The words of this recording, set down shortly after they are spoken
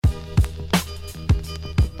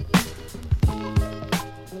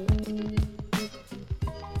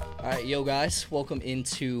right, yo guys, welcome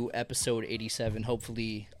into episode 87.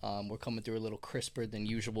 Hopefully, we're coming through a little crisper than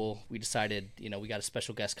usual. We decided, we got a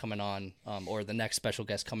special guest coming on, or the next special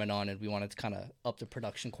guest coming on, and we wanted to kind of up the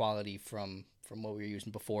production quality from what we were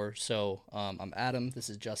using before. So, I'm Adam. This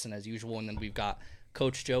is Justin as usual, and then we've got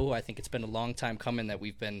Coach Joe, who I think it's been a long time coming that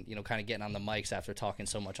we've been, kind of getting on the mics after talking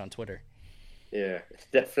so much on Twitter. Yeah,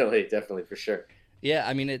 definitely, for sure. Yeah,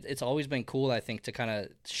 I mean, it's always been cool, I think, to kind of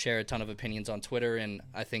share a ton of opinions on Twitter. And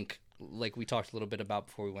I think, like we talked a little bit about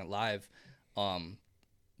before we went live,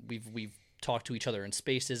 we've talked to each other in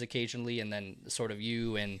spaces occasionally, and then sort of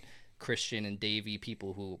you and Christian and Davey,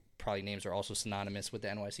 people who probably names are also synonymous with the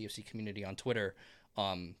NYCFC community on Twitter,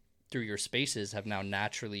 through your spaces have now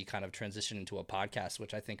naturally kind of transitioned into a podcast,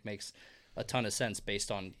 which I think makes a ton of sense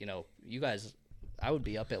based on, you guys, I would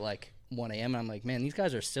be up at like 1 a.m. and I'm like, man, these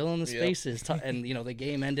guys are still in the spaces. Yep. And, the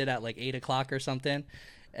game ended at like 8 o'clock or something.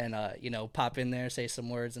 And, pop in there, say some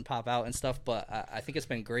words and pop out and stuff. But I think it's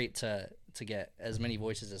been great to get as many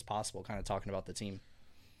voices as possible kind of talking about the team.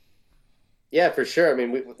 Yeah, for sure. I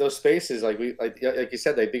mean, those spaces, like you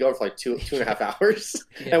said, they've been going for like two and a half hours.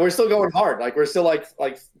 Yeah. And we're still going hard. Like, we're still like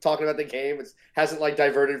talking about the game. It hasn't like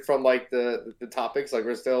diverted from like the topics. Like,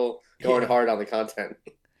 we're still going hard on the content.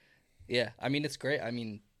 Yeah, I mean, it's great. I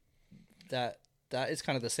mean, that is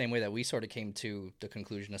kind of the same way that we sort of came to the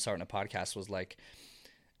conclusion of starting a podcast was like,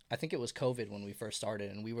 I think it was COVID when we first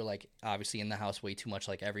started, and we were like obviously in the house way too much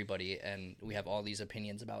like everybody, and we have all these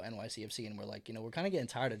opinions about NYCFC, and we're like, we're kind of getting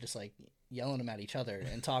tired of just like yelling them at each other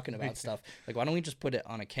and talking about stuff. Like, why don't we just put it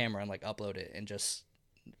on a camera and like upload it, and just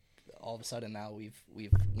all of a sudden now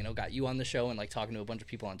we've got you on the show and like talking to a bunch of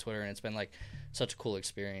people on Twitter, and it's been like such a cool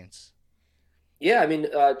experience. Yeah, I mean,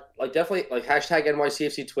 definitely, like hashtag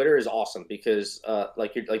NYCFC Twitter is awesome because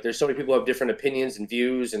there's so many people who have different opinions and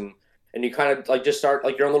views, and you kind of like just start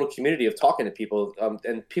like your own little community of talking to people,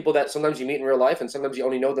 and people that sometimes you meet in real life and sometimes you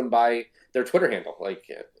only know them by their Twitter handle. Like,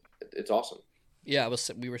 it's awesome. Yeah,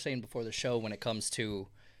 we were saying before the show, when it comes to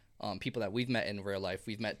people that we've met in real life,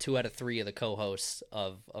 we've met 2 out of 3 of the co-hosts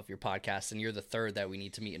of your podcast, and you're the third that we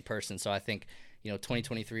need to meet in person. So I think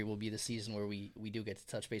 2023 will be the season where we do get to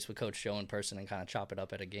touch base with Coach Joe in person and kind of chop it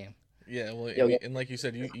up at a game. Yeah, well, and like you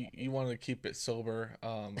said, you want to keep it sober.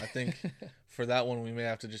 I think for that one, we may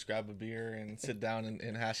have to just grab a beer and sit down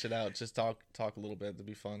and hash it out. Just talk a little bit. It'd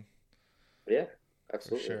be fun. Yeah,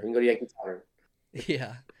 absolutely. Sure. We can go to Yankee Tavern.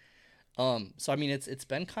 Yeah. So I mean, it's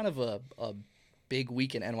been kind of a big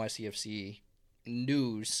week in NYCFC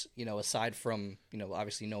news, aside from,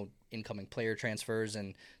 obviously no incoming player transfers,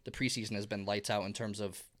 and the preseason has been lights out in terms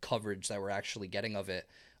of coverage that we're actually getting of it.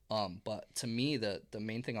 But to me, the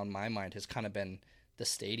main thing on my mind has kind of been the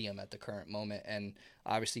stadium at the current moment. And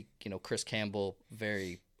obviously, Chris Campbell,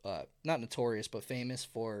 very, not notorious, but famous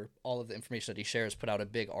for all of the information that he shares, put out a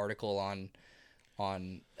big article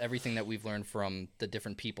on everything that we've learned from the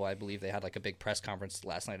different people. I believe they had like a big press conference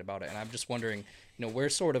last night about it. And I'm just wondering, we're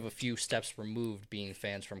sort of a few steps removed being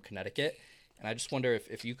fans from Connecticut. And I just wonder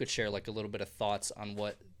if you could share like a little bit of thoughts on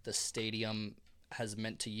what the stadium has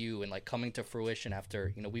meant to you and like coming to fruition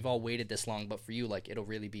after, we've all waited this long, but for you, like it'll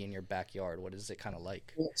really be in your backyard. What is it kind of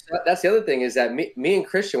like? So that's the other thing is that me and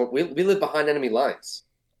Christian, we live behind enemy lines.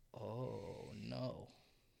 Oh, no.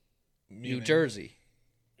 New Jersey.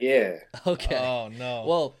 Yeah. Okay. Oh, no.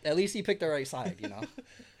 Well, at least you picked the right side,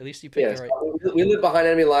 At least you picked the right. So we live behind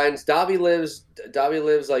enemy lines. Dobby lives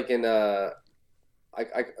like in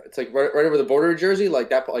it's like right over the border of Jersey, like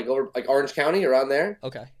that, like over like Orange County, around there.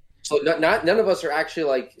 Okay. So none of us are actually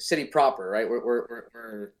like city proper, right?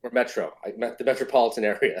 We're metro, like the metropolitan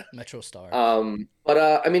area. Metro Star.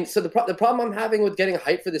 But I mean, so the problem I'm having with getting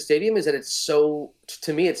hype for the stadium is that it's so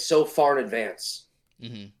far in advance.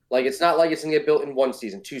 Mm-hmm. Like, it's not like it's gonna get built in 1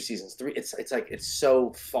 season, 2 seasons, 3. It's like it's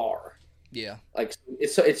so far. Yeah. Like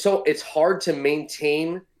it's hard to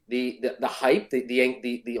maintain the hype,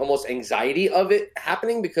 the almost anxiety of it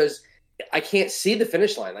happening, because I can't see the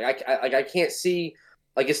finish line. Like I can't see,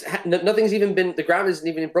 like nothing's even been, the ground isn't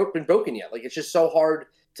even been broken yet. Like, it's just so hard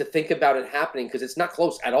to think about it happening because it's not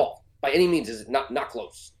close at all. By any means, is not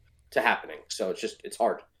close to happening. So it's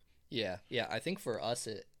hard. Yeah. I think for us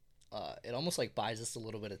it almost like buys us a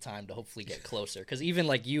little bit of time to hopefully get closer, because even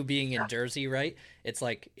like you being in Jersey, right? It's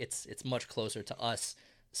like it's much closer to us.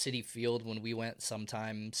 Citi Field, when we went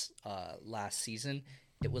sometimes last season,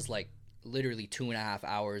 it was like literally 2.5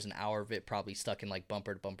 hours, an hour of it probably stuck in like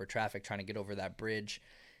bumper to bumper traffic trying to get over that bridge.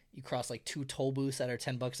 You cross like 2 toll booths that are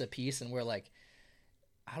 $10 a piece, and we're like,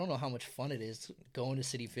 I don't know how much fun it is going to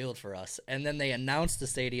Citi Field for us. And then they announced the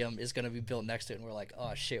stadium is going to be built next to it, and we're like,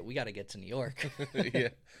 oh shit, we got to get to New York. Yeah.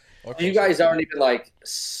 You guys aren't even like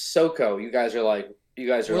SoCo. You guys are like You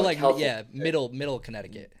guys are We're like healthy. middle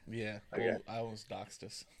Connecticut. Yeah, Okay. well, I almost doxed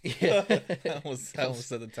us. Yeah. I almost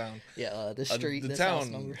said the town. Yeah, the street, the this town, house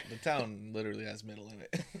number. the town literally has middle in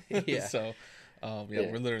it. Yeah. So, Yeah.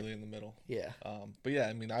 we're literally in the middle. Yeah. But yeah,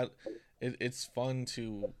 I mean, it's fun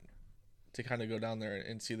to kind of go down there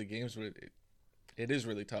and see the games, but it is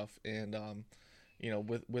really tough. And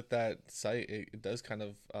with that site, it does kind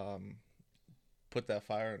of put that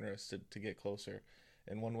fire under us to get closer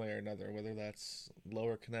in one way or another, whether that's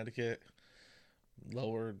lower Connecticut,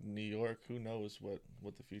 lower New York, who knows what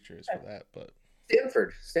the future is for that. But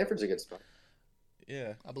Stanford's a good spot.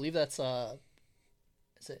 yeah, I believe that's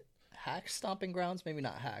is it Hack stomping grounds? Maybe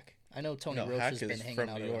not Hack. I know Tony No, Roach Hack has been is hanging from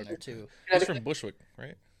out New around York. there too. he's from Bushwick,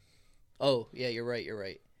 right? Oh yeah, you're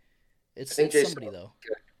right. It's think Jason- somebody though.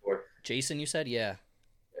 Or- Jason, you said? Yeah.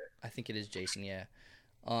 I think it is Jason, yeah.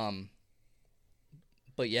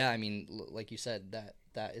 But yeah, I mean, like you said,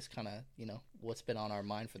 that is kind of, what's been on our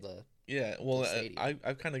mind for the Yeah, well, stadium.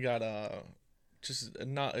 I've kind of got just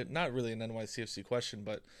not really an NYCFC question,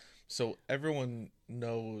 but so everyone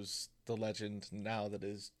knows the legend now that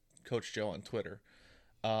is Coach Joe on Twitter.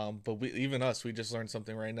 But we just learned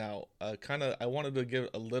something right now. I wanted to give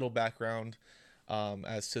a little background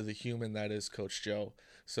as to the human that is Coach Joe,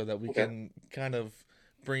 so that we can kind of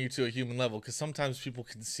bring you to a human level, because sometimes people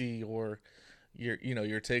can see your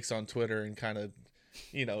takes on Twitter and kind of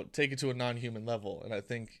take it to a non-human level, and I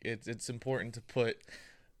think it's important to put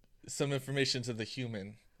some information to the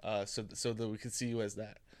human, so that we can see you as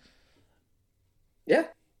that. Yeah.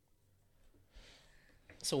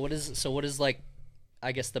 So what is like,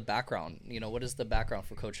 I guess, the background? What is the background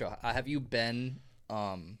for Coach Joe? Have you been?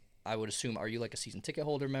 I would assume, are you like a season ticket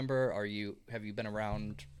holder member? Have you been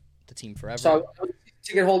around the team forever? So I was a season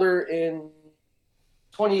ticket holder in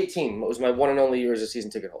 2018. It was my one and only year as a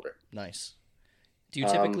season ticket holder. Nice. Do you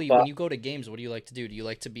typically, when you go to games, what do you like to do? Do you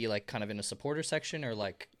like to be like kind of in a supporter section, or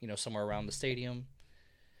like somewhere around the stadium?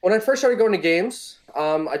 When I first started going to games,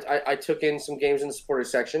 I took in some games in the supporter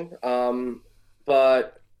section,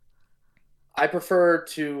 but I prefer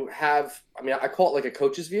to have. I mean, I call it like a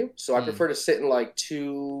coach's view. So I prefer to sit in like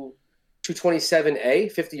 227A,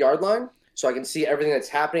 50-yard line, so I can see everything that's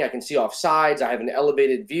happening. I can see offsides. I have an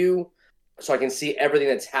elevated view, so I can see everything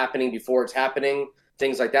that's happening before it's happening.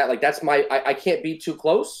 Things like that. Like that's I can't be too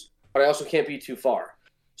close, but I also can't be too far.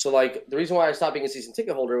 So like the reason why I stopped being a season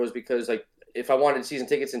ticket holder was because like if I wanted season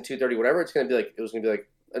tickets in 230, whatever, it was going to be like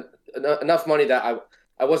enough money that I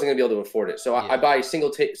wasn't going to be able to afford it. So I buy single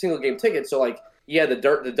game tickets. So like, yeah,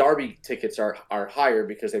 the Derby tickets are higher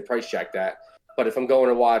because they price check that. But if I'm going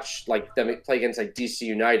to watch like them play against like DC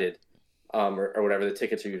United, or whatever, the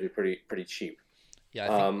tickets are usually pretty cheap.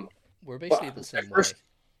 Yeah, I think we're basically the same way.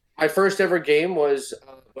 My first ever game was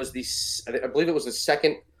I believe it was the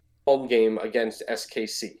second home game against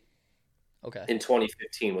SKC. Okay. In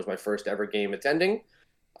 2015 was my first ever game attending.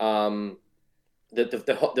 The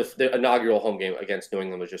inaugural home game against New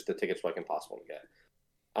England was just the tickets like impossible to get.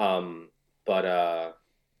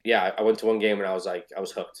 Yeah, I went to one game and I was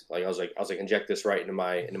hooked. Like I was like inject this right into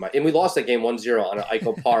my and we lost that game 1-0 on an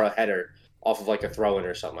Iko Para header off of like a throw in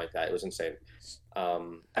or something like that. It was insane.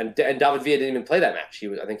 And David Villa didn't even play that match.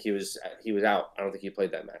 I think he was out. I don't think he played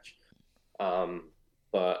that match.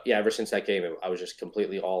 But yeah, ever since that game, I was just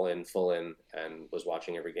completely all in, full in, and was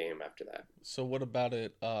watching every game after that. So what about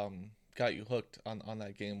it got you hooked on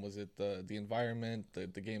that game? Was it the environment, the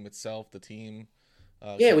game itself, the team?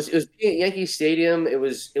 Yeah, it was Yankee Stadium. It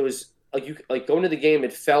was like going to the game.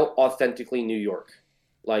 It felt authentically New York.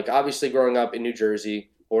 Like obviously growing up in New Jersey,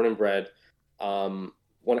 born and bred.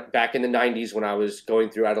 Back in the 90s when I was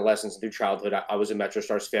going through adolescence and through childhood, I was a Metro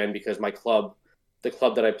Stars fan because the club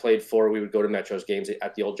that I played for, we would go to Metro's games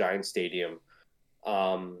at the old Giants Stadium.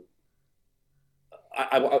 I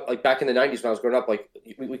like back in the 90s when I was growing up, like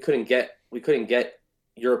we couldn't get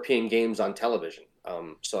European games on television.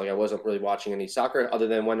 So like I wasn't really watching any soccer other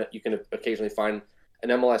than when you can occasionally find an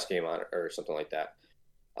MLS game on it or something like that.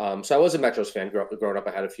 So I was a Metros fan growing up.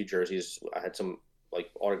 I had a few jerseys. I had some like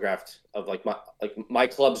autographed of my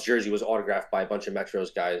club's jersey was autographed by a bunch of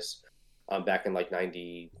Metros guys back in like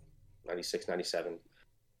 90, 96, 97.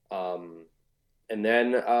 And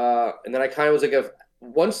then I kind of was like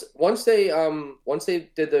once they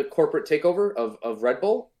did the corporate takeover of Red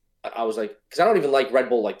Bull, I was like, because I don't even like Red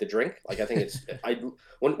Bull like the drink. Like I think it's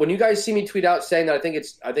when you guys see me tweet out saying that I think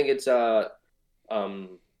it's what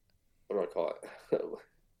do I call it?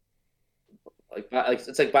 like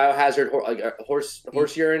it's like biohazard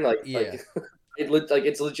horse urine. Like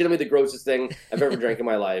it's legitimately the grossest thing I've ever drank in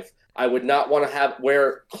my life. I would not want to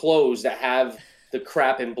wear clothes that have the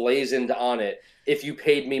crap emblazoned on it. If you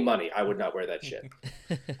paid me money, I would not wear that shit.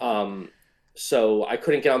 So I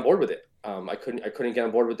couldn't get on board with it. I couldn't get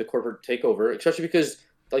on board with the corporate takeover, especially because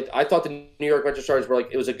like I thought the New York Metro Stars were like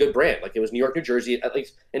it was a good brand. Like it was New York, New Jersey. At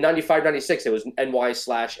least in 95, 96, it was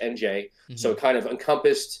NY/NJ. So it kind of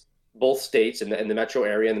encompassed both states and the metro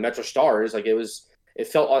area and the Metro Stars. Like it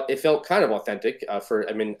felt kind of authentic for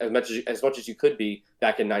as much as you could be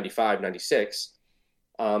back in 95, 96.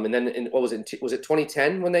 And then what was it? Was it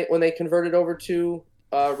 2010 when they converted over to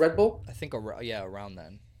Red Bull? I think around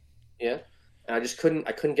then. Yeah. And I just couldn't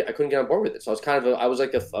get on board with it. So I was I was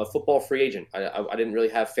like a football free agent. I didn't really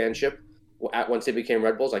have fanship once they became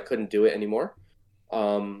Red Bulls. I couldn't do it anymore.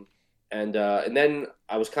 And then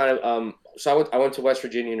I was kind of so I went to West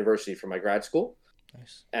Virginia University for my grad school.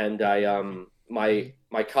 Nice. And I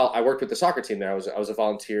I worked with the soccer team there. I was a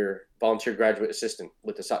volunteer graduate assistant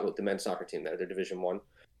with the men's soccer team there. They're Division I.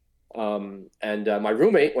 And my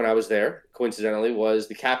roommate when I was there, coincidentally, was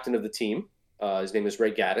the captain of the team. His name is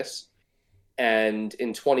Ray Gaddis. And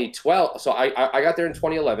in 2012, so I got there in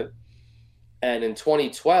 2011, and in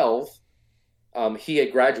 2012, he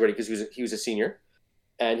had graduated because he was a senior,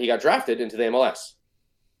 and he got drafted into the MLS.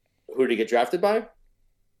 Who did he get drafted by?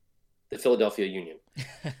 The Philadelphia Union.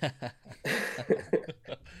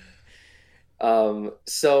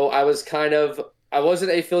 So I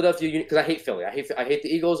wasn't a Philadelphia Union because I hate Philly. I hate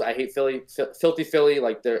the Eagles. I hate Philly, filthy Philly.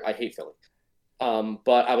 I hate Philly.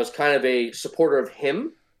 But I was kind of a supporter of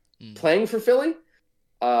him playing for Philly.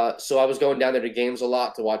 So I was going down there to games a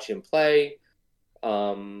lot to watch him play.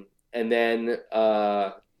 And then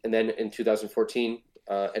in 2014,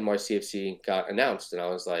 NYCFC got announced, and I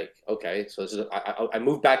was like, okay, so this is. I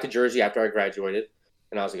moved back to Jersey after I graduated,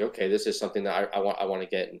 and I was like, okay, this is something that I want to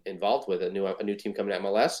get involved with. A new team coming to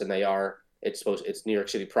MLS, and it's New York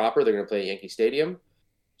City proper. They're going to play at Yankee Stadium.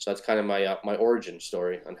 So that's kind of my origin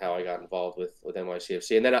story on how I got involved with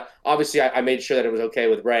NYCFC. And then obviously I made sure that it was okay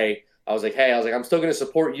with Ray. I was like, I'm still going to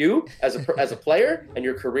support you as a player and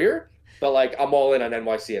your career, but like I'm all in on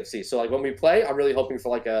NYCFC. So like when we play, I'm really hoping for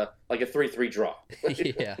like a 3-3 draw.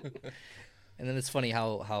 Yeah. And then it's funny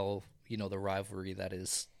how the rivalry that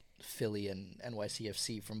is Philly and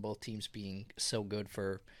NYCFC from both teams being so good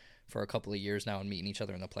for a couple of years now and meeting each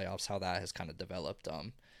other in the playoffs, how that has kind of developed.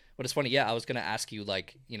 But it's funny, yeah, I was going to ask you,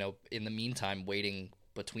 like, in the meantime, waiting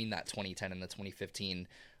between that 2010 and the 2015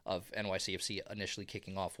 of NYCFC initially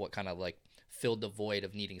kicking off, what kind of, like, filled the void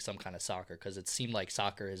of needing some kind of soccer? Because it seemed like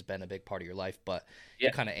soccer has been a big part of your life, but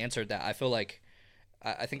you kind of answered that. I feel like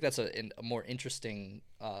I think that's a more interesting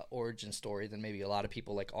origin story than maybe a lot of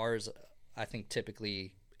people. Like ours, I think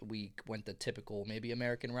typically we went the typical maybe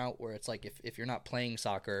American route where it's like if you're not playing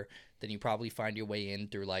soccer, then you probably find your way in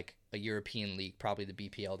through like a European league, probably the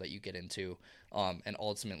BPL that you get into, and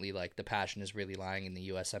ultimately like the passion is really lying in the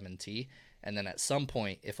USMNT. And then at some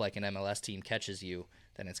point, if like an MLS team catches you,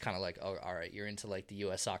 then it's kind of like, oh, all right, you're into like the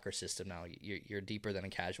US soccer system now. You're deeper than a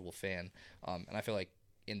casual fan, and I feel like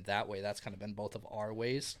in that way that's kind of been both of our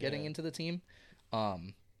ways getting into the team. A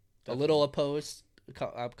little opposed.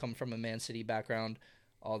 I've come from a Man City background.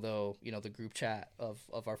 Although, the group chat of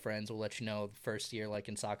our friends will let you know the first year, like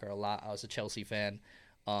in soccer a lot, I was a Chelsea fan.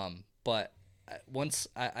 But once,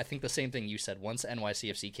 I think the same thing you said, once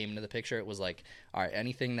NYCFC came into the picture, it was like, all right,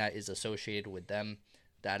 anything that is associated with them,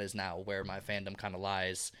 that is now where my fandom kind of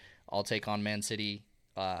lies. I'll take on Man City.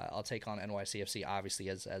 I'll take on NYCFC, obviously,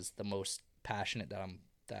 as the most passionate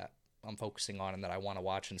that I'm focusing on and that I want to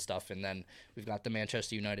watch and stuff. And then we've got the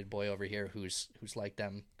Manchester United boy over here who's like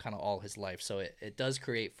them kind of all his life. So it does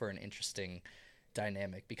create for an interesting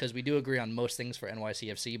dynamic because we do agree on most things for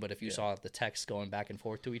NYCFC, but if you saw the text going back and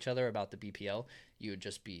forth to each other about the BPL, you would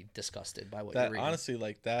just be disgusted by what you're reading. Honestly,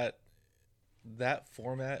 like that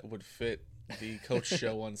format would fit the Coach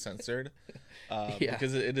Show Uncensored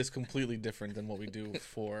because it is completely different than what we do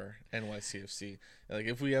for NYCFC. Like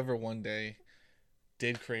if we ever one day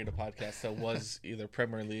did create a podcast that was either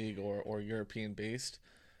Premier League or European based,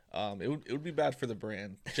 it would be bad for the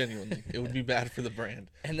brand. Genuinely, it would be bad for the brand.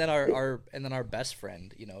 And then our best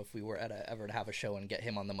friend, if we were ever to have a show and get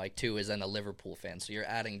him on the mic too, is then a Liverpool fan. So you're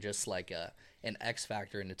adding just like an X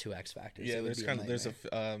factor into two X factors. Yeah, it's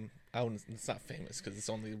not famous because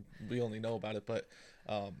we only know about it, but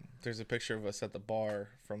there's a picture of us at the bar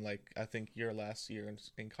from like I think your last year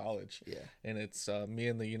in college. Yeah, and it's me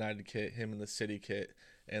in the United kit, him in the City kit,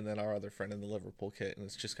 and then our other friend in the Liverpool kit, and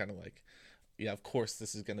it's just kind of like, yeah, of course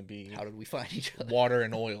this is gonna be. How did we find each other? Water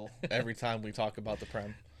and oil every time we talk about the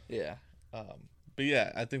Prem. Yeah. But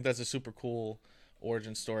yeah, I think that's a super cool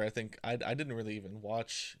origin story. I think I didn't really even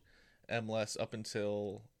watch MLS up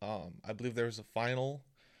until I believe there was a final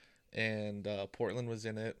and Portland was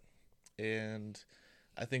in it, and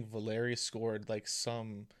I think Valeri scored like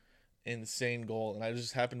some insane goal, and I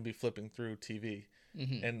just happened to be flipping through TV,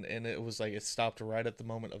 Mm-hmm. and it was like it stopped right at the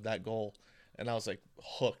moment of that goal, and I was like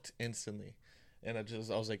hooked instantly, and I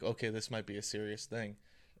was like, okay, this might be a serious thing,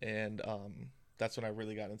 and that's when I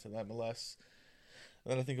really got into the MLS.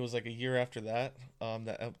 And then I think it was like a year after that,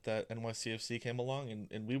 that NYCFC came along,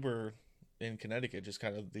 and we were in Connecticut, just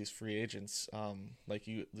kind of these free agents, like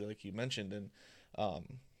you mentioned, and um,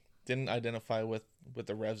 didn't identify with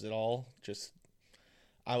the Revs at all. Just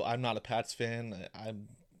I'm not a Pats fan.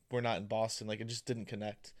 We're not in Boston. Like, it just didn't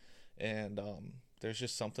connect, and there's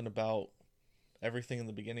just something about everything in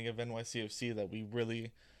the beginning of NYCFC that we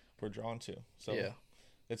really were drawn to. So Yeah.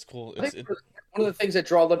 it's cool. I think one of the things that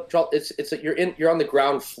draw it's that you're on the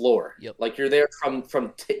ground floor. Yep. Like you're there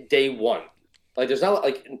from day one. Like there's not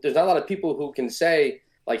a lot of people who can say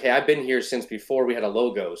like, hey, I've been here since before we had a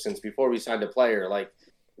logo, since before we signed a player. Like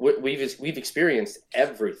we've experienced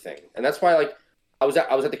everything, and that's why like I was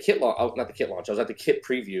at the kit launch, not the kit launch. I was at the kit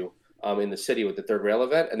preview in the city with the third rail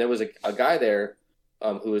event, and there was a guy there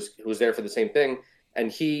who was there for the same thing. And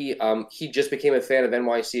he just became a fan of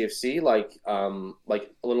NYCFC like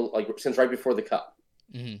a little like since right before the Cup.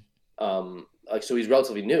 Mm-hmm. Like so he's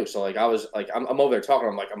relatively new. So like I was like I'm over there talking.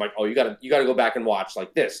 I'm like oh you gotta go back and watch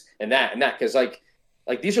like this and that because like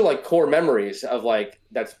these are like core memories of like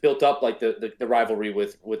that's built up like the rivalry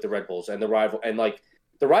with the Red Bulls and the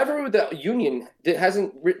rivalry with the Union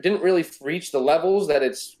didn't really reach the levels that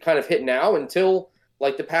it's kind of hit now until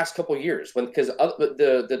like the past couple of years because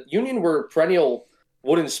the Union were perennial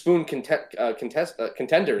wooden spoon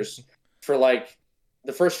contenders for like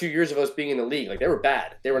the first few years of us being in the league. Like they were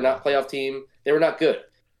bad. They were not a playoff team. They were not good.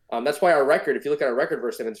 That's why our record, if you look at our record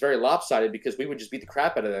versus them, it's very lopsided because we would just beat the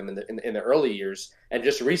crap out of them in the early years. And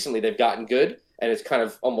just recently they've gotten good and it's kind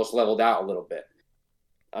of almost leveled out a little bit.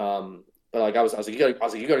 But like I was like, you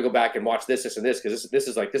gotta go back and watch this and this because this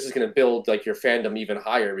is going to build like your fandom even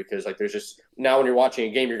higher because like there's just now when you're watching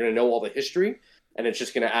a game you're going to know all the history and it's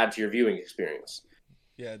just going to add to your viewing experience.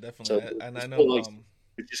 Yeah, definitely. So and I know cool, like,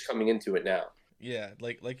 you're just coming into it now. Yeah,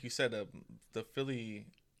 like you said, the Philly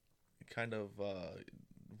kind of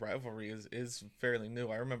rivalry is fairly new.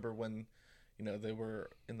 I remember when they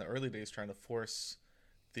were in the early days trying to force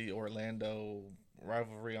the Orlando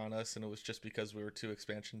rivalry on us, and it was just because we were two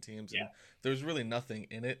expansion teams, and there was really nothing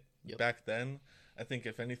in it back then. I think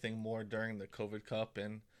if anything more during the COVID Cup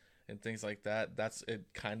and things like that, it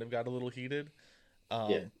kind of got a little heated.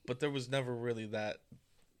 But there was never really that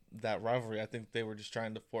rivalry. I think they were just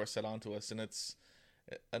trying to force that onto us, and it's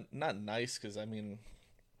not nice because I mean,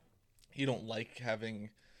 you don't like having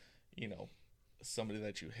somebody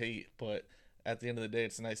that you hate, but at the end of the day,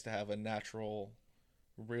 it's nice to have a natural,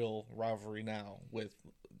 real rivalry now with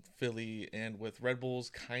Philly and with Red Bulls.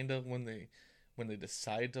 Kind of when they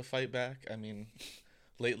decide to fight back. I mean,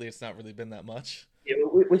 lately it's not really been that much. Yeah,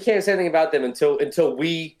 we can't say anything about them until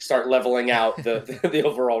we start leveling out the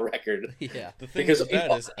overall record. Yeah, the thing because with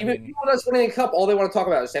that is, even people us winning a cup, all they want to talk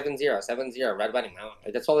about is 7-0, Red Wedding.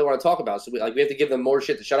 That's all they want to talk about. So we have to give them more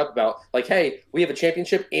shit to shut up about. Like, hey, we have a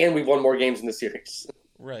championship and we've won more games in the series.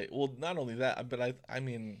 Right. Well, not only that, but I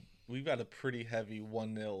mean, we've got a pretty heavy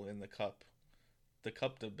 1-0 in the cup. The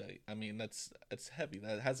cup debate. I mean, it's heavy.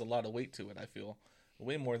 That has a lot of weight to it. I feel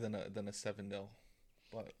way more than a 7-0.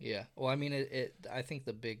 But yeah. Well, I mean, I think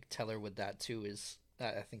the big teller with that too is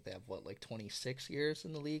I think they have like 26 years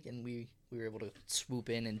in the league, and we were able to swoop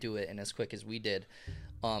in and do it in as quick as we did.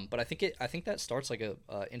 But I think that starts like a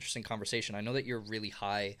interesting conversation. I know that you're really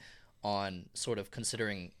high on sort of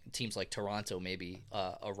considering teams like Toronto maybe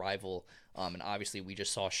a rival. And obviously we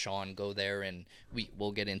just saw Sean go there, and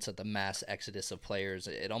we'll get into the mass exodus of players.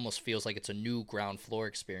 It almost feels like it's a new ground floor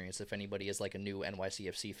experience if anybody is like a new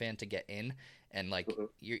NYCFC fan to get in, and like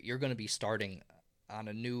you're going to be starting on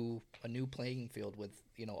a new playing field with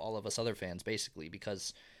all of us other fans basically,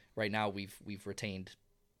 because right now we've retained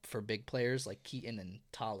for big players like Keaton and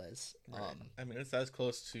Tales. Right. I mean, it's as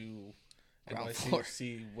close to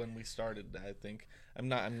NYCFC when we started. I think I'm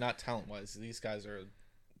not talent wise. These guys are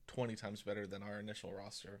 20 times better than our initial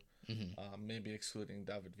roster. Mm-hmm. Maybe excluding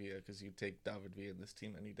David Villa, because you take David Villa in this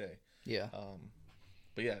team any day. Yeah.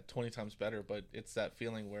 But yeah, 20 times better. But it's that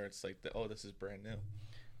feeling where it's like, this is brand new.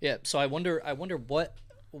 Yeah. So I wonder what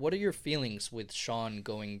are your feelings with Sean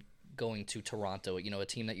going to Toronto? A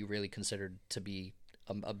team that you really considered to be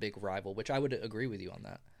a big rival, which I would agree with you on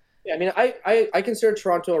that. Yeah, I mean, I consider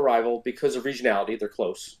Toronto a rival because of regionality. They're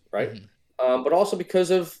close, right? Mm-hmm. But also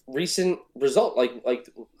because of recent result. Like,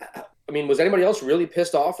 I mean, was anybody else really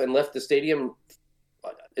pissed off and left the stadium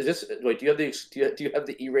Is this wait? Do you have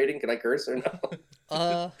the E rating? Can I curse or no?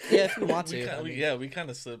 Yeah, if you want to. We kind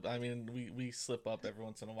of slip. I mean, we slip up every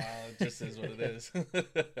once in a while. It just is what it is.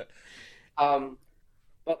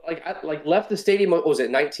 But like left the stadium. What was it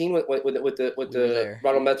 19 with the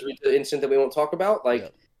Ronald Metzger incident that we won't talk about?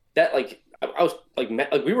 Like that. Like I was like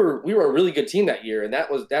we were a really good team that year, and that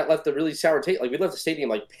left a really sour taste. Like we left the stadium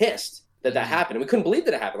like pissed that happened, and we couldn't believe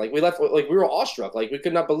that it happened. Like we left like we were awestruck. Like we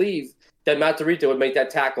could not believe that Matarrita would make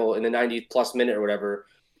that tackle in the 90th plus minute or whatever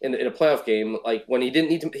in a playoff game. Like when he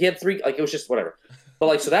didn't need to, he had three. Like it was just whatever. But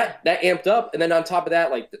like so that amped up, and then on top of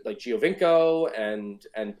that, like Giovinco and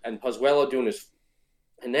Pozuelo doing his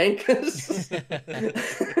Hernandez.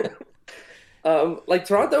 Like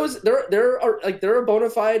Toronto's they're a bona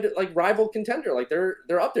fide like rival contender. Like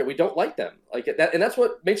they're up there. We don't like them like that, and that's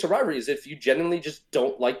what makes a rivalry is if you genuinely just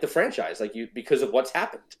don't like the franchise like you because of what's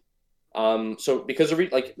happened. So because of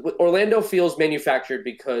like Orlando feels manufactured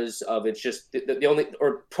because of it's just the only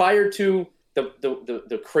or prior to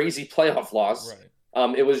the crazy playoff loss.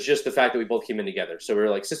 Right. It was just the fact that we both came in together. So we were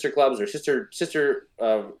like sister clubs or sister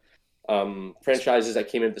franchises that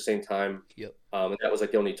came in at the same time. Yep. And that was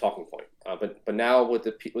like the only talking point. But now with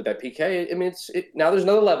that PK, I mean, now there's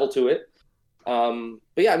another level to it.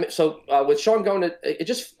 But yeah, I mean, so with Sean going, it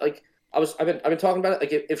just like I've been talking about it.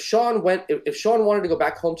 Like if Sean wanted to go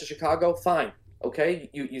back home to Chicago, fine, okay.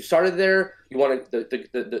 You started there. You wanted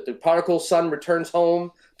the prodigal son returns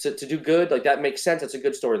home to do good. Like that makes sense. That's a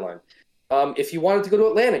good storyline. If you wanted to go to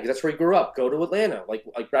Atlanta, because that's where he grew up, go to Atlanta. Like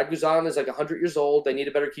Brad Guzan is like 100 years old. They need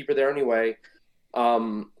a better keeper there anyway.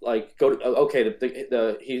 Like go to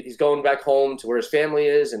okay. He's going back home to where his family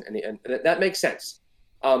is, and that makes sense.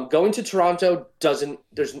 Going to Toronto doesn't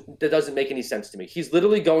make any sense to me. He's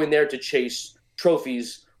literally going there to chase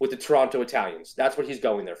trophies with the Toronto Italians. That's what he's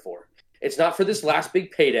going there for. It's not for this last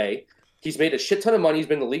big payday. He's made a shit ton of money. He's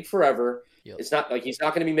been in the league forever. Yep. It's not like he's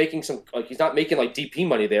not going to be making he's not making like DP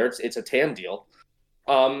money there. It's a TAM deal.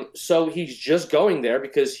 So he's just going there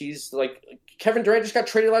because he's like Kevin Durant just got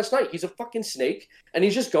traded last night. He's a fucking snake, and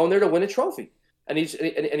he's just going there to win a trophy. And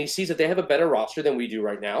he sees that they have a better roster than we do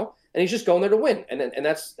right now, and he's just going there to win. And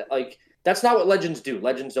that's not what legends do.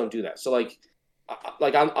 Legends don't do that. So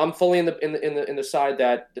I'm fully in the side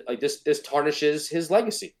that like this tarnishes his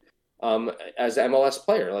legacy. As an MLS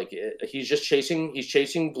player, like he's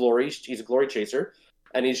chasing glory. He's a glory chaser,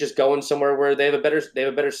 and he's just going somewhere where they have a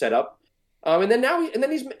better setup. And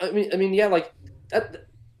then he's I mean yeah, like that.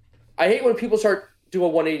 I hate when people start do a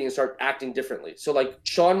 180 and start acting differently. So like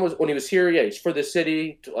Sean was when he was here, yeah, he's for the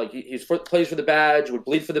city, like plays for the badge, would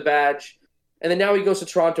bleed for the badge, and then now he goes to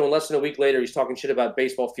Toronto, and less than a week later, he's talking shit about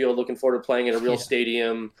baseball field, looking forward to playing in a real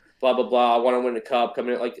stadium, blah blah blah. Want to win the cup,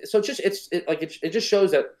 coming in like so. It just shows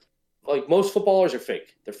that. Like most footballers are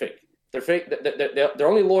fake. They're fake. They're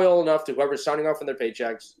only loyal enough to whoever's signing off on their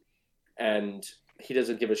paychecks, and he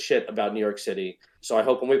doesn't give a shit about New York City. So I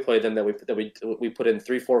hope when we play them that we put in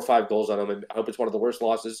 3, 4, 5 goals on him. And I hope it's one of the worst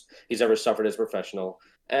losses he's ever suffered as a professional.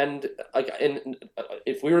 And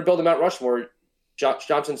if we were building Mount Rushmore,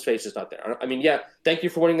 Johnson's face is not there. I mean, yeah, thank you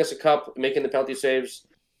for winning us a cup, making the penalty saves,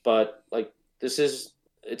 but like this is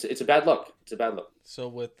it's a bad look. It's a bad look. So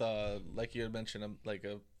with like you had mentioned, like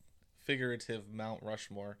a figurative Mount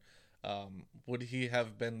Rushmore, would he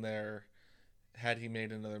have been there had he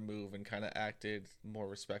made another move and kind of acted more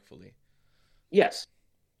respectfully? Yes.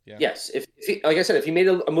 Yeah. Yes. If he, like I said, if he made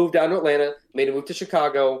a move down to Atlanta, made a move to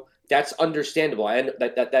Chicago, that's understandable. And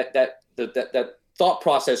that thought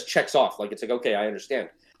process checks off. Like it's like, okay, I understand.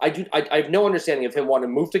 I have no understanding of him wanting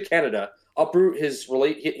to move to Canada, uproot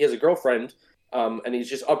he has a girlfriend, and he's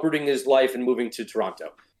just uprooting his life and moving to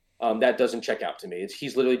Toronto. That doesn't check out to me.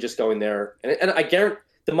 He's literally just going there, and I guarantee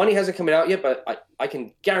the money hasn't come out yet, but I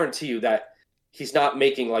can guarantee you that he's not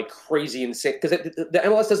making like crazy insane because the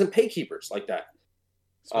MLS doesn't pay keepers like that.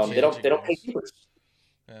 They don't pay keepers.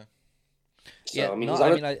 Yeah. So,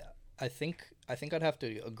 yeah. I think I'd have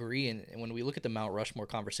to agree. And when we look at the Mount Rushmore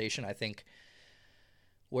conversation, I think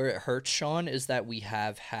where it hurts Sean is that we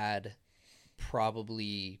have had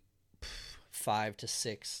probably 5 to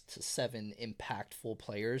 6 to 7 impactful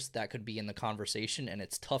players that could be in the conversation, and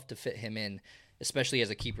it's tough to fit him in, especially as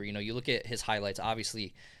a keeper. You know, you look at his highlights,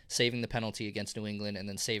 obviously saving the penalty against New England and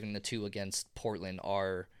then saving the 2 against Portland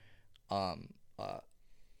are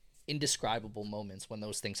indescribable moments when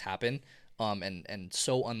those things happen, and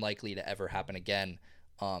so unlikely to ever happen again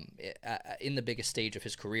in the biggest stage of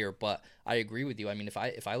his career. But I agree with you. I mean,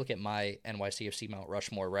 if I look at my NYCFC Mount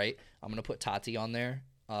Rushmore, right, I'm going to put Tati on there.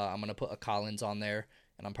 I'm going to put a Collins on there,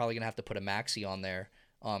 and I'm probably going to have to put a Maxi on there.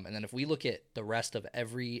 And then if we look at the rest of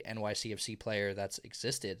every NYCFC player that's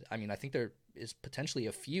existed, I mean, I think there is potentially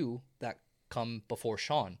a few that come before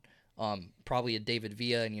Sean. Probably a David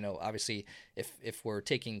Villa, and obviously, if we're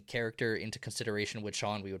taking character into consideration with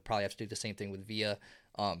Sean, we would probably have to do the same thing with Villa.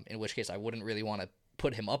 In which case, I wouldn't really want to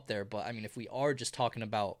put him up there. But I mean, if we are just talking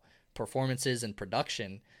about performances and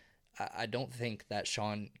production, I don't think that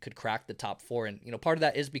Sean could crack the top four. And part of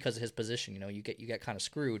that is because of his position. You get kind of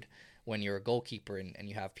screwed when you're a goalkeeper and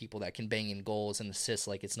you have people that can bang in goals and assists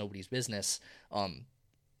like it's nobody's business.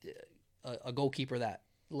 A goalkeeper that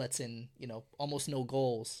lets in almost no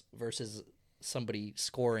goals versus somebody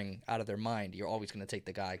scoring out of their mind, you're always going to take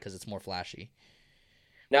the guy because it's more flashy.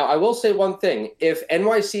 Now, I will say one thing. If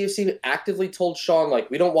NYCFC actively told Sean, like,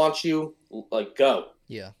 we don't want you, like, go.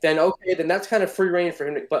 Yeah. Then, okay, then that's kind of free reign for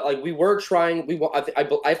him. But, like, we were trying.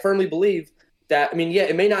 I firmly believe that, I mean, yeah,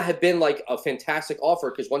 it may not have been, like, a fantastic offer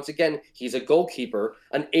because, once again, he's a goalkeeper,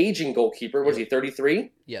 an aging goalkeeper. Was he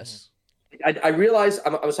 33? Yes. I realize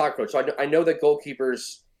I'm a soccer coach, so I know that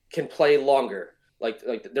goalkeepers can play longer. Like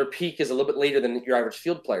their peak is a little bit later than your average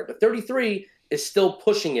field player. But 33 is still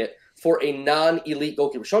pushing it for a non-elite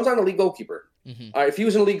goalkeeper. Sean's not an elite goalkeeper. Mm-hmm. If he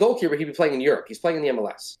was an elite goalkeeper, he'd be playing in Europe. He's playing in the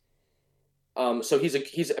MLS. So he's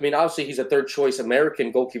obviously he's a third choice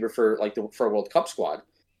American goalkeeper for a World Cup squad.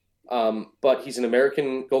 But he's an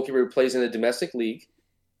American goalkeeper who plays in the domestic league.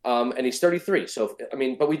 And he's 33. So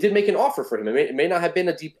but we did make an offer for him. It may not have been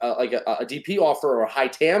a DP offer or a high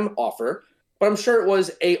TAM offer, but I'm sure it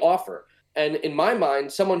was a offer. And in my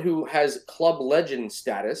mind, someone who has club legend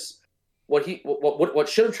status, what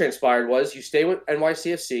should have transpired was you stay with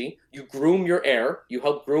NYCFC, you groom your heir, you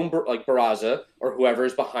help groom like Barraza or whoever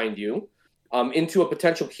is behind you into a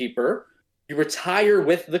potential keeper. You retire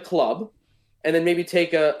with the club, and then maybe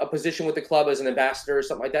take a position with the club as an ambassador or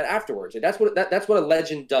something like that afterwards. And that's what a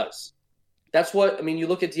legend does. That's what you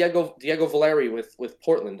look at Diego Valeri with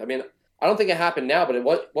Portland. I mean, I don't think it happened now, but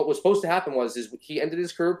what was supposed to happen is he ended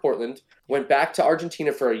his career at Portland, went back to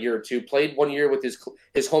Argentina for a year or two, played 1 year with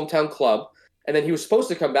his hometown club, and then he was supposed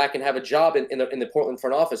to come back and have a job in the Portland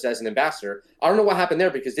front office as an ambassador. I don't know what happened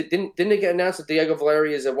there because didn't it get announced that Diego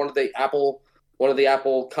Valeri is one of the Apple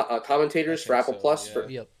commentators for Apple Plus? Yeah.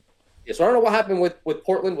 Yep. Yeah, so I don't know what happened with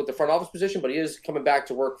Portland with the front office position, but he is coming back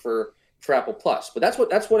to work for Apple Plus. But that's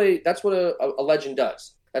what a legend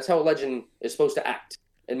does. That's how a legend is supposed to act,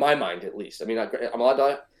 in my mind, at least. I mean, I'm allowed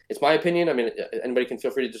to. It's my opinion. I mean, anybody can feel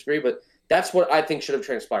free to disagree, but that's what I think should have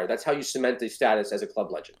transpired. That's how you cement the status as a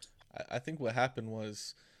club legend. I think what happened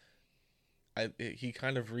was, he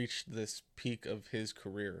kind of reached this peak of his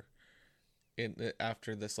career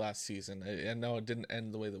after this last season. I know it didn't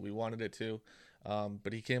end the way that we wanted it to.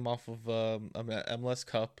 But he came off of MLS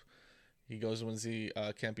Cup. He goes and wins the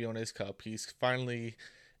Campeones Cup. He's finally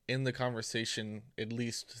in the conversation, at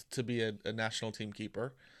least to be a national team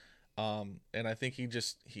keeper. And I think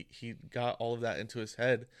he got all of that into his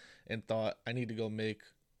head and thought, I need to go make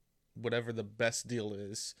whatever the best deal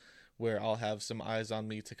is where I'll have some eyes on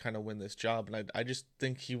me to kind of win this job. And I just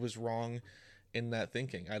think he was wrong in that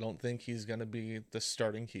thinking. I don't think he's going to be the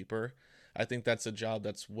starting keeper. I think that's a job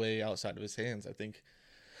that's way outside of his hands. I think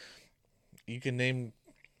you can name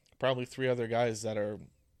probably 3 other guys that are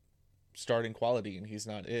starting quality, and he's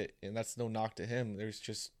not it. And that's no knock to him. There's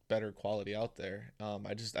just better quality out there.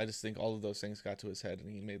 I just think all of those things got to his head,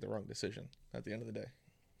 and he made the wrong decision at the end of the day.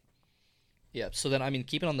 Yeah. So then, I mean,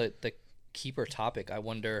 keeping on the keeper topic, I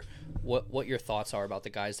wonder what your thoughts are about the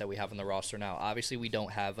guys that we have on the roster now. Obviously, we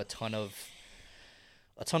don't have a ton of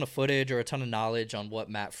footage or a ton of knowledge on what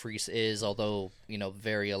Matt Freese is, although,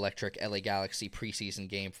 very electric LA Galaxy preseason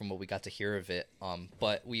game from what we got to hear of it.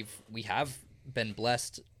 But we have been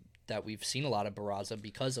blessed that we've seen a lot of Barraza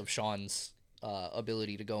because of Sean's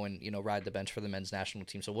ability to go and, ride the bench for the men's national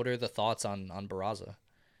team. So what are the thoughts on Barraza?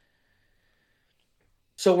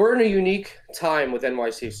 So we're in a unique time with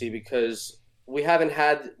NYCFC because we haven't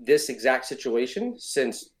had this exact situation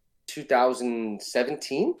since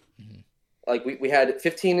 2017. Mm-hmm. Like we had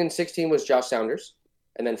 15 and 16 was Josh Saunders,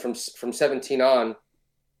 and then from 17 on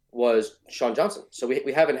was Sean Johnson. So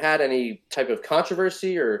we haven't had any type of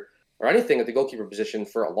controversy or anything at the goalkeeper position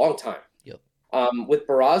for a long time. Yep. With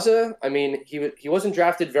Barraza, I mean, he wasn't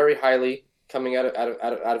drafted very highly coming out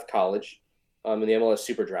of college, in the MLS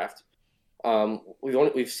Super Draft.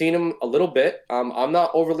 We've seen him a little bit. I'm not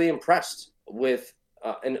overly impressed with,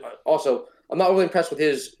 and also I'm not really impressed with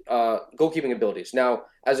his goalkeeping abilities. Now,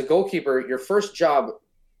 as a goalkeeper, your first job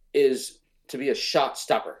is to be a shot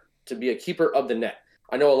stopper, to be a keeper of the net.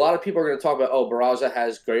 I know a lot of people are going to talk about, Barraza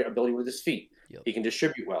has great ability with his feet. Yep. He can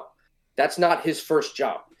distribute well. That's not his first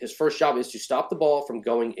job. His first job is to stop the ball from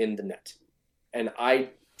going in the net. And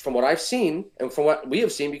from what I've seen and from what we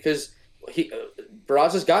have seen, because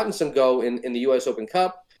Barraza's gotten some go in the U.S. Open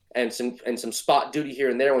Cup and some spot duty here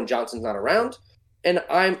and there when Johnson's not around. And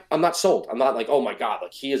I'm not sold. I'm not like, oh my God,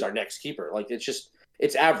 like he is our next keeper. Like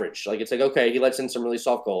it's average. Like it's like, okay, he lets in some really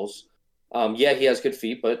soft goals. Yeah, he has good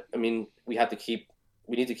feet, but I mean, we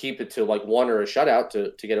need to keep it to like one or a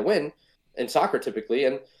shutout to get a win in soccer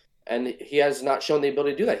typically. And he has not shown the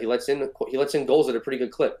ability to do that. He lets in goals at a pretty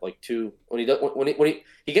good clip. Like when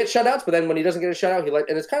he gets shutouts, but then when he doesn't get a shutout,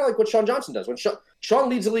 and it's kind of like what Sean Johnson does. When Sean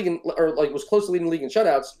leads the league or like was close to leading the league in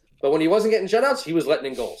shutouts, but when he wasn't getting shutouts, he was letting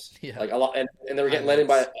in goals. Yeah. Like a lot, and they were getting let in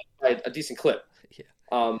by a decent clip.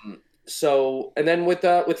 Yeah. So and then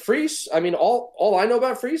with Freese, I mean, all I know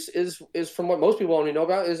about Freese is from what most people only know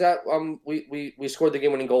about is that we scored the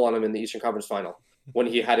game-winning goal on him in the Eastern Conference Final when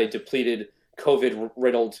he had a depleted,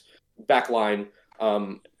 COVID-riddled back line,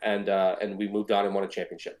 and we moved on and won a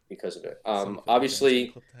championship because of it.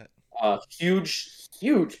 Obviously, huge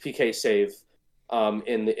PK save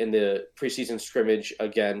in the preseason scrimmage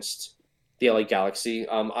against the LA Galaxy.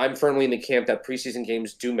 I'm firmly in the camp that preseason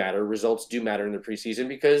games do matter. Results do matter in the preseason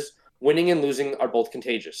because winning and losing are both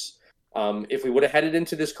contagious. If we would have headed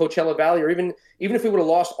into this Coachella Valley, or even if we would have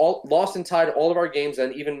lost and tied all of our games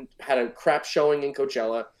and even had a crap showing in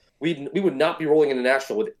Coachella, we would not be rolling into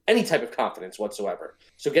Nashville with any type of confidence whatsoever.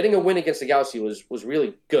 So getting a win against the Galaxy was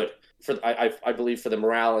really good for I believe for the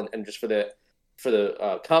morale and just for the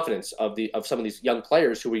confidence of some of these young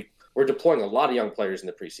players who we're deploying a lot of young players in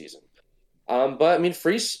the preseason. But I mean,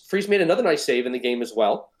 Freese made another nice save in the game as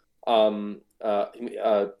well.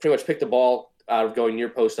 Pretty much picked the ball out of going near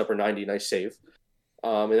post upper 90, nice save.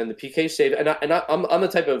 And then the PK save, and I'm the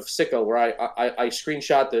type of sicko where I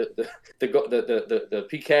screenshot the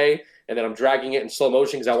PK and then I'm dragging it in slow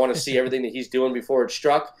motion because I want to see everything that he's doing before it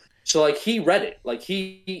struck. So like he read it, like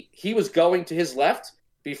he was going to his left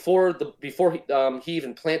before he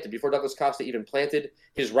even planted, before Douglas Costa even planted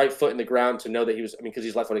his right foot in the ground to know that he was. I mean, because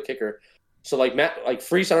he's left-footed kicker. So like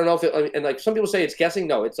Freese, I don't know if and like some people say it's guessing.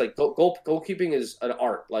 No, it's like goalkeeping is an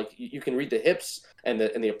art. Like you can read the hips and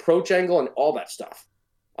the approach angle and all that stuff.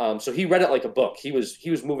 So he read it like a book. He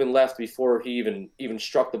was moving left before he even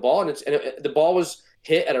struck the ball, and the ball was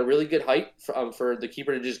hit at a really good height for the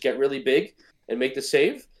keeper to just get really big and make the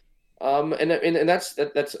save. And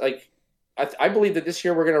that's like I believe that this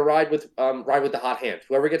year we're going to ride with the hot hand.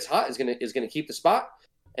 Whoever gets hot is going to keep the spot.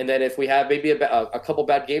 And then if we have maybe a couple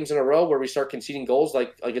bad games in a row where we start conceding goals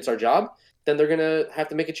like it's our job, then they're going to have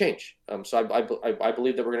to make a change. So I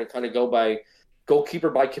believe that we're going to kind of go by goalkeeper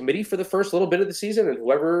by committee for the first little bit of the season, and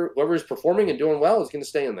whoever is performing and doing well is going to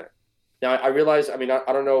stay in there. Now I realize, I mean, I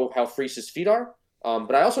don't know how Freese's feet are,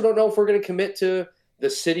 but I also don't know if we're going to commit to the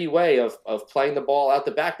City way of playing the ball out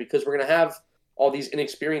the back, because we're going to have all these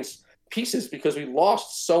inexperienced pieces because we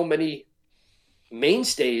lost so many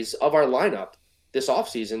mainstays of our lineup this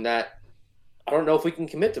offseason that I don't know if we can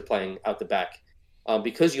commit to playing out the back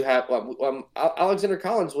because you have Alexander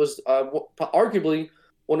Collins was arguably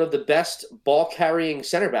one of the best ball carrying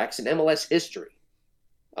center backs in MLS history.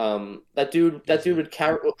 That dude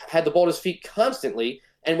had the ball at his feet constantly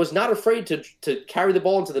and was not afraid to carry the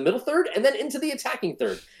ball into the middle third and then into the attacking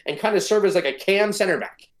third and kind of serve as like a cam center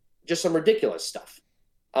back. Just some ridiculous stuff.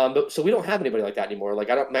 So we don't have anybody like that anymore. Like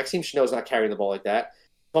Maxime Chanot's not carrying the ball like that.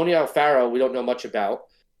 Tony Alfaro, we don't know much about.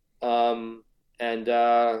 And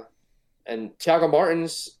Thiago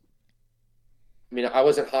Martins, I mean, I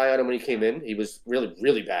wasn't high on him when he came in. He was really,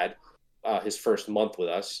 really bad his first month with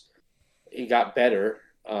us. He got better,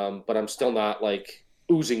 but I'm still not like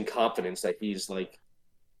oozing confidence that he's like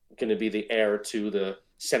going to be the heir to the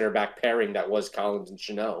center back pairing that was Collins and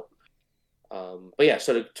Chanot. But yeah,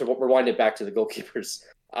 so to rewind it back to the goalkeepers,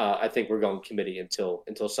 I think we're going committee until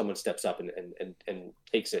someone steps up and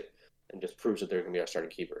takes it and just proves that they're going to be our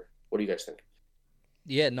starting keeper. What do you guys think?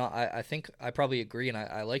 Yeah, no, I think I probably agree, and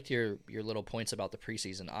I liked your little points about the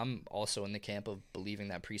preseason. I'm also in the camp of believing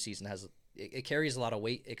that preseason it carries a lot of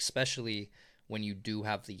weight, especially when you do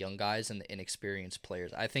have the young guys and the inexperienced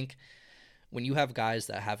players. I think when you have guys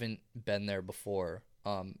that haven't been there before,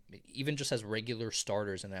 even just as regular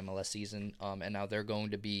starters in the MLS season, and now they're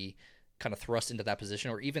going to be kind of thrust into that position,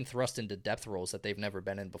 or even thrust into depth roles that they've never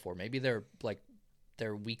been in before. Maybe they're like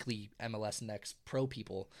their weekly MLS Next Pro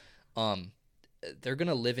people. They're going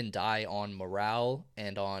to live and die on morale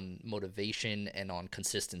and on motivation and on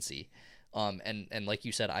consistency. And like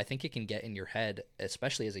you said, I think it can get in your head,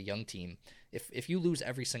 especially as a young team. If you lose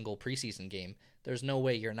every single preseason game, there's no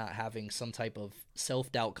way you're not having some type of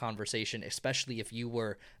self-doubt conversation, especially if you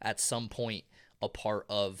were at some point a part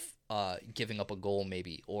of giving up a goal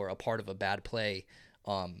maybe, or a part of a bad play,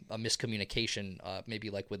 a miscommunication, maybe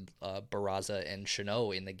like with Barraza and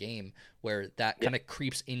Chanot in the game, where that kind of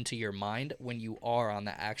creeps into your mind when you are on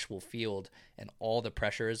the actual field and all the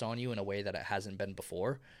pressure is on you in a way that it hasn't been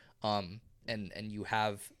before. And you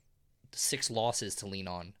have 6 losses to lean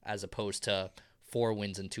on as opposed to 4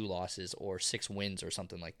 wins and 2 losses or 6 wins or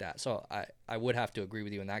something like that. So I would have to agree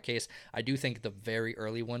with you in that case. I do think the very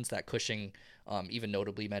early ones that Cushing even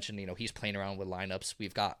notably mentioned, he's playing around with lineups.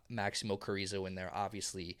 We've got Maximo Carrizo in there.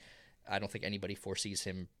 Obviously, I don't think anybody foresees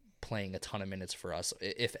him playing a ton of minutes for us,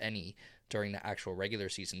 if any, during the actual regular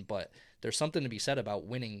season. But there's something to be said about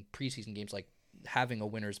winning preseason games, like having a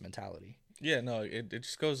winner's mentality. Yeah, no, it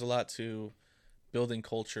just goes a lot to building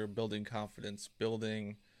culture, building confidence,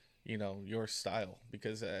 building your style,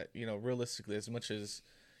 because realistically, as much as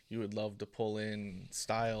you would love to pull in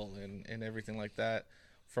style and everything like that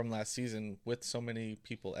from last season, with so many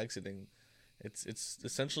people exiting, it's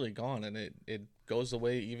essentially gone, and it goes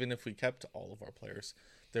away. Even if we kept all of our players,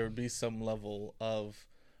 there would be some level of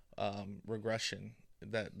regression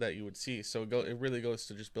that you would see. So it really goes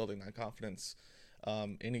to just building that confidence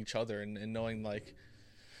in each other, and knowing, like,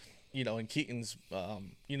 in Keaton's,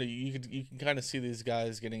 you can kind of see these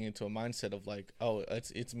guys getting into a mindset of like, oh,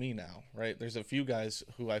 it's me now, right? There's a few guys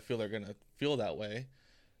who I feel are gonna feel that way,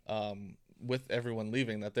 with everyone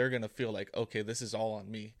leaving, that they're gonna feel like, okay, this is all on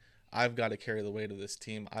me. I've got to carry the weight of this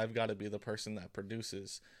team. I've got to be the person that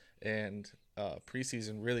produces. And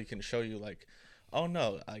preseason really can show you, like, oh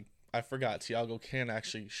no, I forgot, Thiago can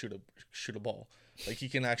actually shoot a ball. Like, he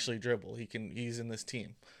can actually dribble. He's in this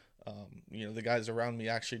team. The guys around me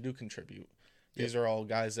actually do contribute. These are all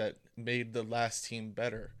guys that made the last team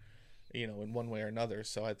better, in one way or another.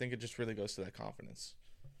 So I think it just really goes to that confidence.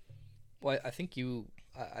 Well, I think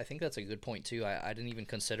that's a good point too. I didn't even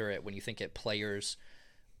consider it when you think at players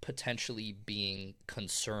potentially being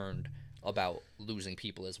concerned about losing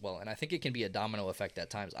people as well. And I think it can be a domino effect at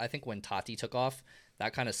times. I think when Tati took off,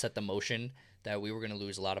 that kind of set the motion that we were going to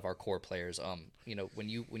lose a lot of our core players. When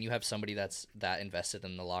you have somebody that's that invested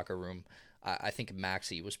in the locker room, I think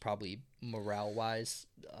Maxi was probably morale-wise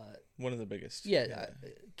one of the biggest.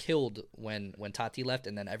 Killed when Tati left,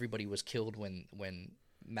 and then everybody was killed when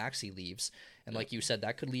Maxi leaves. And like you said,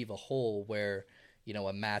 that could leave a hole where,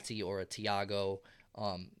 a Matti or a Thiago,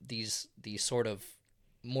 these sort of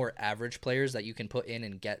more average players that you can put in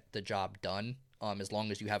and get the job done, as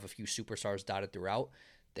long as you have a few superstars dotted throughout.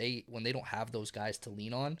 When they don't have those guys to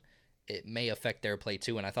lean on, it may affect their play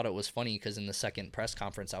too. And I thought it was funny because in the second press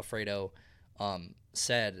conference, Alfredo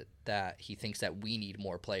said that he thinks that we need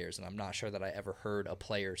more players. And I'm not sure that I ever heard a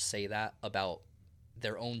player say that about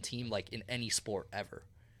their own team, like in any sport ever.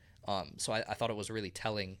 So I thought it was really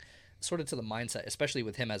telling, sort of to the mindset, especially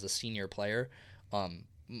with him as a senior player,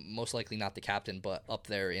 most likely not the captain, but up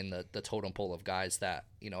there in the totem pole of guys that,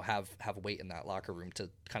 have weight in that locker room, to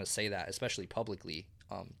kind of say that, especially publicly,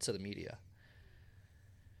 to the media.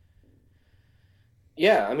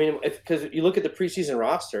 Yeah, I mean, because you look at the preseason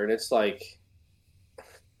roster and it's like,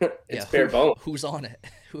 it's bare bones. Who's on it?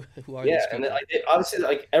 Who are these people? And obviously,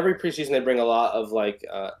 like every preseason, they bring a lot of like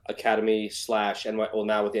academy / now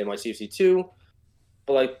with the NYCFC 2,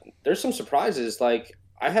 but like there's some surprises. Like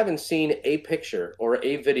I haven't seen a picture or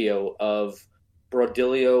a video of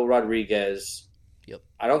Brodilio Rodriguez. Yep.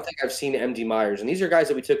 I don't think I've seen MD Myers, and these are guys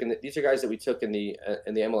that we took in the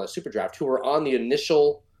MLS Super Draft, who were on the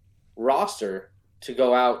initial roster to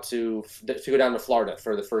go down to Florida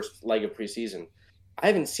for the first leg of preseason. I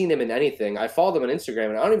haven't seen them in anything. I follow them on Instagram,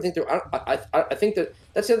 and I don't even think they're. I think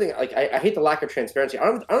that's the other thing. Like I hate the lack of transparency. I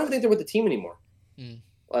don't even think they're with the team anymore.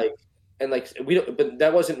 Like we don't. But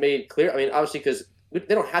that wasn't made clear. I mean, obviously, because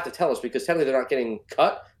they don't have to tell us, because technically they're not getting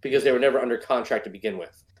cut because they were never under contract to begin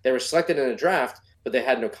with. They were selected in a draft, but they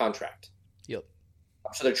had no contract. Yep.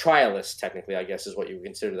 So they're trialists, technically, I guess, is what you would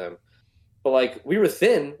consider them. But like we were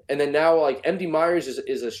thin, and then now like MD Myers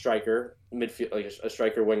is a striker midfield, like a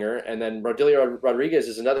striker winger, and then Rodilio Rodriguez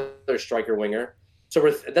is another striker winger. So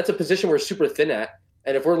that's a position we're super thin at.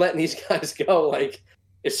 And if we're letting these guys go, like,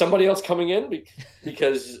 is somebody else coming in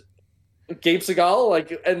because Gabe Segal,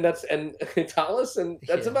 and Talis, and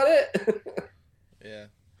that's about it. Yeah,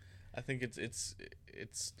 I think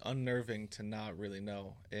it's unnerving to not really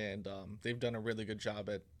know, and they've done a really good job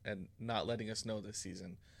at not letting us know this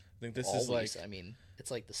season. I think this Always. is like, I mean,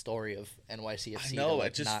 it's like the story of NYCFC. I know, to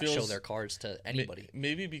it just not feels, show their cards to anybody.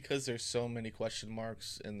 Maybe because there's so many question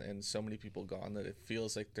marks and so many people gone that it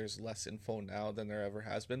feels like there's less info now than there ever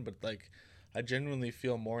has been. But like, I genuinely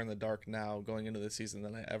feel more in the dark now going into the season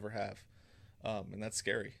than I ever have, and that's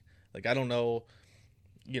scary. Like, I don't know,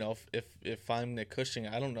 if I'm Nick Cushing,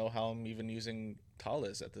 I don't know how I'm even using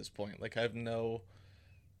Tales at this point. Like, I have no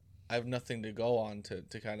I have nothing to go on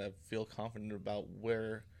to kind of feel confident about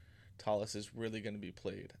where Talles is really going to be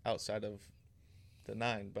played outside of the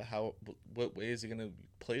 9. But what way is he going to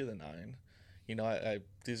play the 9? You know, I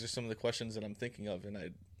these are some of the questions that I'm thinking of,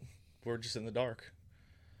 and we're just in the dark.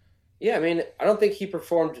 Yeah, I mean, I don't think he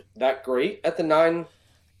performed that great at the 9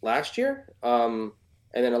 last year. And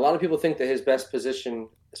then a lot of people think that his best position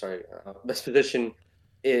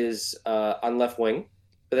is on left wing.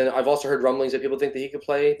 But then I've also heard rumblings that people think that he could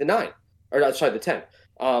play the 9, or sorry, the 10.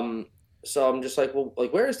 So I'm just like, well,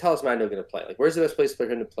 like, where is Talles Magno going to play? Like, where's the best place for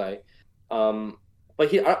him to play? But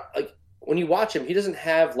he, like, when you watch him, he doesn't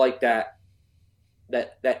have like that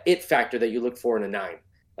it factor that you look for in a 9,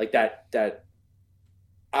 like that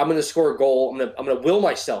I'm going to score a goal. I'm going to will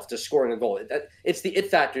myself to scoring a goal. It's the it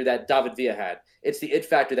factor that David Villa had. It's the it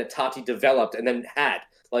factor that Tati developed and then had.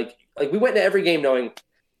 Like we went into every game knowing,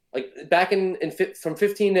 like, back from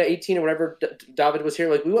 15 to 18 or whatever David was here.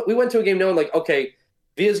 Like we went to a game knowing, like, okay,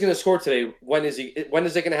 Villa's going to score today. When is it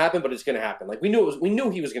going to happen? But it's going to happen. Like we knew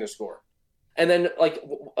he was going to score. And then like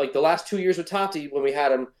the last 2 years with Tati, when we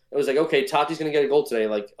had him, it was like, okay, Tati's going to get a goal today.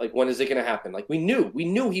 Like when is it going to happen? Like we knew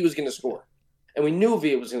he was going to score. And we knew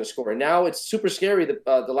Villa was going to score. And now it's super scary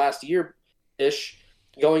the last year-ish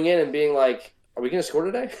going in and being like, are we going to score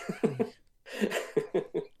today?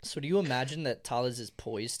 So do you imagine that Talles is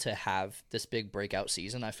poised to have this big breakout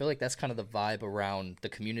season? I feel like that's kind of the vibe around the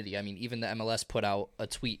community. I mean, even the MLS put out a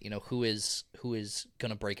tweet, who is going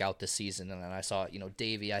to break out this season. And then I saw,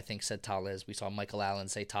 Davey, I think, said Talles. We saw Michael Allen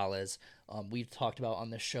say Talles. We've talked about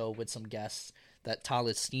on this show with some guests that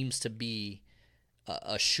Talles seems to be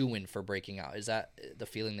a shoo-in for breaking out. Is that the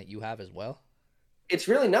feeling that you have as well? It's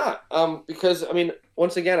really not, because I mean,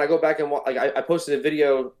 once again, I go back and like I posted a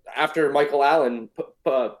video after Michael Allen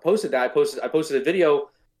posted that. I posted a video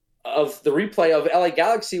of the replay of LA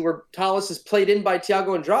Galaxy where Talles is played in by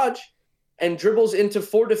Thiago Andrade and dribbles into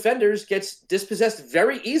 4 defenders, gets dispossessed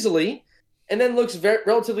very easily, and then looks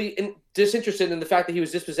relatively disinterested in the fact that he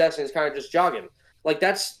was dispossessed and is kind of just jogging. Like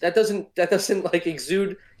that doesn't like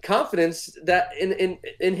exude confidence that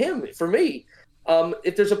in him for me.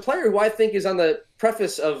 If there's a player who I think is on the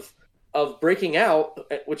preface of breaking out,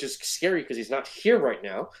 which is scary because he's not here right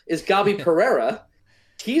now, is Gabi Pereira.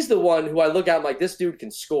 He's the one who I look at and like, this dude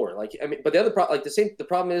can score. Like, I mean, but the other problem, like the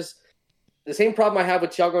problem is the same problem I have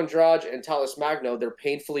with Thiago Andrade and Talles Magno. They're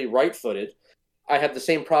painfully right-footed. I have the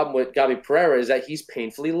same problem with Gabi Pereira, is that he's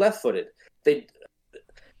painfully left-footed.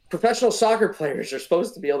 Professional soccer players are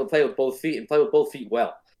supposed to be able to play with both feet and play with both feet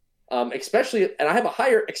well. Especially, and I have a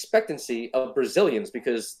higher expectancy of Brazilians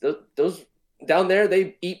because those down there,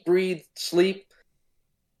 they eat, breathe, sleep,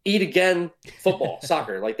 eat again, football,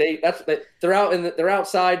 soccer. Like they're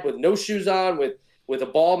outside with no shoes on, with a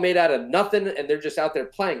ball made out of nothing, and they're just out there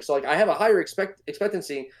playing. So like I have a higher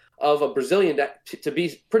expectancy of a Brazilian to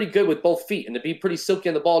be pretty good with both feet and to be pretty silky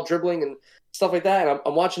on the ball, dribbling and stuff like that. And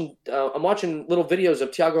I'm watching little videos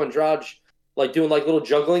of Thiago Andrade, like doing like little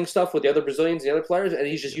juggling stuff with the other Brazilians and the other players, and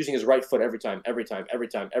he's just using his right foot every time.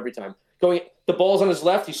 Going, the ball's on his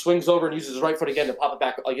left, he swings over and uses his right foot again to pop it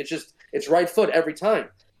back. Like it's right foot every time.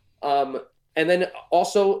 And then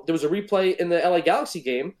also there was a replay in the LA Galaxy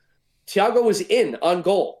game. Thiago was in on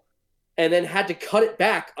goal and then had to cut it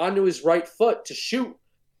back onto his right foot to shoot,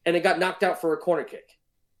 and it got knocked out for a corner kick.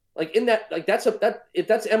 Like if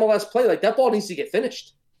that's MLS play, like that ball needs to get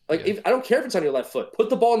finished. Like, I don't care if it's on your left foot. Put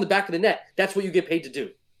the ball in the back of the net. That's what you get paid to do.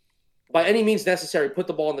 By any means necessary, put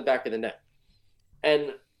the ball in the back of the net.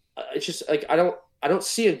 And it's just like I don't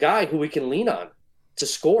see a guy who we can lean on to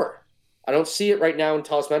score. I don't see it right now in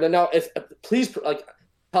Talles Magno. Now, please, like,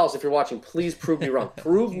 Talles, if you're watching, please prove me wrong.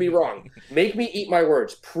 Prove me wrong. Make me eat my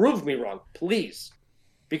words. Prove me wrong, please.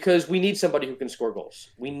 Because we need somebody who can score goals.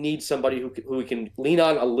 We need somebody who we can lean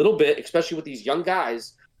on a little bit, especially with these young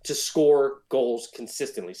guys, to score goals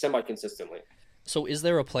consistently, semi-consistently. So is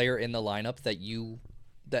there a player in the lineup that you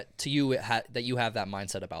have that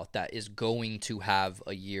mindset about that is going to have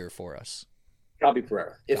a year for us? Gabi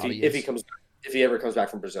Pereira, if he ever comes back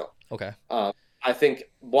from Brazil. Okay. I think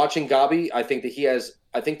watching Gabi,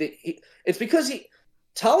 it's because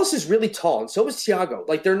Talles is really tall, and so is Thiago.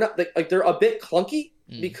 Like they're a bit clunky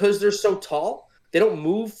because they're so tall. They don't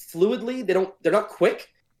move fluidly. They're not quick.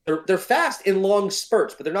 They're fast in long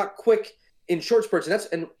spurts, but they're not quick in short spurts.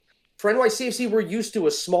 And for NYCFC, we're used to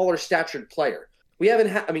a smaller statured player. We haven't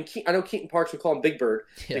had. I mean, I know Keaton Parks. We call him Big Bird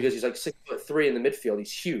because he's like 6'3" in the midfield.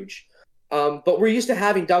 He's huge. But we're used to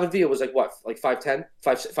having David Villa was like what, like 5'10",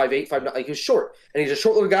 5'8", 5'9". Like he's short, and he's a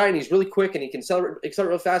short little guy, and he's really quick, and he can accelerate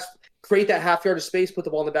real fast, create that half yard of space, put the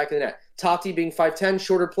ball in the back of the net. Tati being 5'10",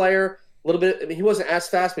 shorter player, a little bit. I mean, he wasn't as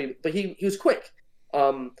fast, but he was quick.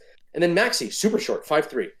 And then Maxi, super short,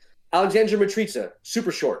 5'3". Alexander Matrica,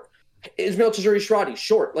 super short. Ismail Tajiri-Shradi,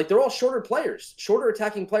 short. Like, they're all shorter players. Shorter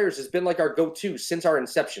attacking players has been like our go-to since our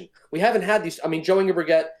inception. We haven't had these. I mean, Joe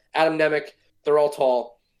Ingebrigtset, Adam Nemec, they're all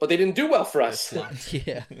tall, but they didn't do well for us.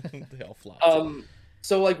 Yeah. They all flopped.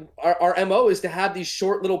 So, like, our MO is to have these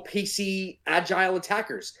short, little, pacey, agile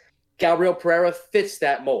attackers. Gabriel Pereira fits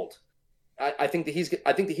that mold. I think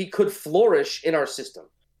that he could flourish in our system.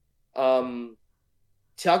 Thiago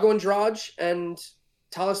Andrade and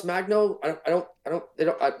Thales Magno,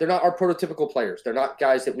 they're not our prototypical players. They're not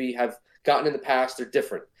guys that we have gotten in the past. They're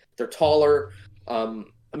different. They're taller.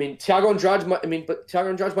 Thiago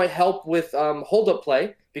Andrade might help with hold-up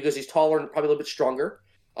play because he's taller and probably a little bit stronger.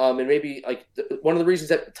 And maybe one of the reasons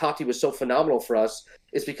that Tati was so phenomenal for us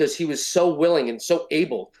is because he was so willing and so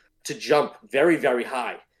able to jump very, very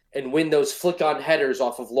high and win those flick-on headers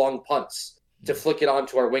off of long punts to flick it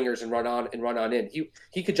onto our wingers and run on in.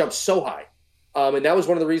 He could jump so high. And that was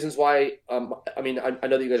one of the reasons why, I know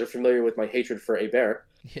that you guys are familiar with my hatred for Hebert.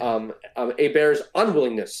 Yeah. Hebert's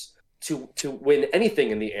unwillingness to win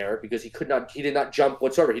anything in the air because he did not jump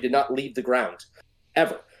whatsoever. He did not leave the ground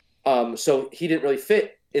ever. So he didn't really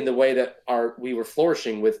fit in the way that we were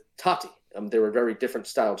flourishing with Tati. They were very different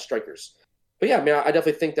styled strikers. But yeah, I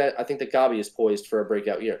definitely think that Gabi is poised for a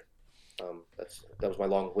breakout year. That was my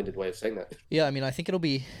long-winded way of saying that. Yeah, I think it'll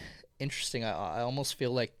be interesting. I almost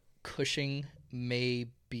feel like Cushing may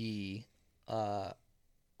be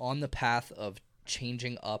on the path of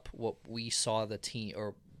changing up what we saw the team,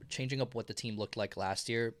 or changing up what the team looked like last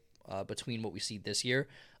year between what we see this year,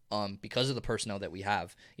 because of the personnel that we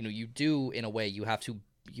have. You do, in a way, you have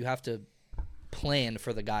to plan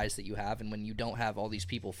for the guys that you have, and when you don't have all these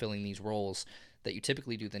people filling these roles that you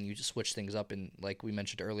typically do, then you just switch things up. And like we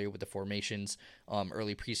mentioned earlier with the formations,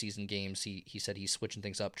 early preseason games, he said he's switching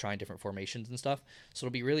things up, trying different formations and stuff. So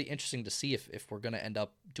it'll be really interesting to see if we're going to end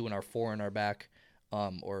up doing our 4 in our back,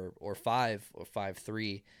 or 5 or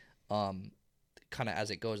 5-3, kind of as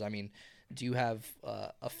it goes. Do you have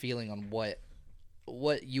a feeling on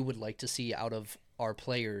what you would like to see out of our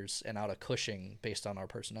players and out of Cushing based on our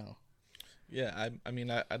personnel? Yeah,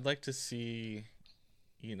 I'd like to see,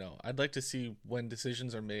 I'd like to see when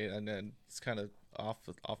decisions are made, and then it's kind of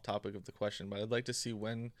off topic of the question, but I'd like to see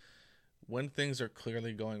when things are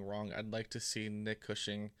clearly going wrong. I'd like to see Nick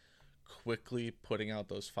Cushing quickly putting out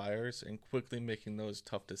those fires and quickly making those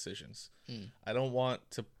tough decisions. I don't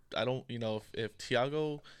if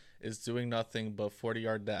Thiago is doing nothing but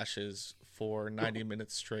 40-yard dashes for 90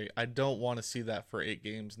 minutes straight, I don't want to see that for 8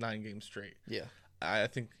 games, 9 games straight. Yeah. I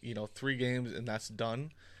think 3 games and that's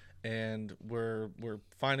done, and we're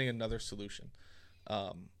finding another solution.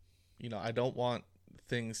 I don't want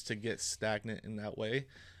things to get stagnant in that way,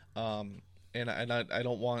 and I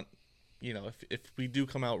don't want, if we do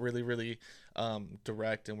come out really, really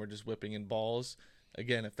direct and we're just whipping in balls,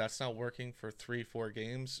 again, if that's not working for 3-4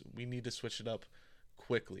 games, we need to switch it up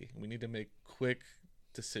quickly. We need to make quick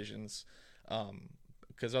decisions,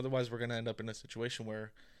 because otherwise we're going to end up in a situation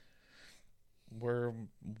where we're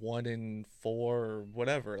 1-4 or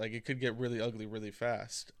whatever. Like, it could get really ugly really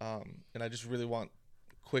fast. And I just really want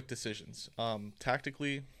quick decisions.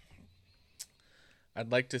 Tactically, I'd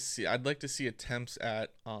like to see attempts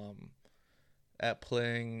at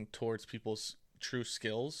playing towards people's true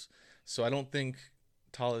skills. So I don't think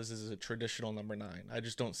Thales is a traditional number 9. I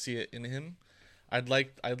just don't see it in him. I'd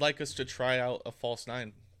like us to try out a false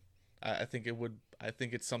 9. I think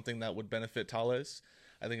it's something that would benefit Thales.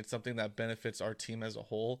 I think it's something that benefits our team as a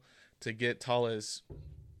whole, to get Thales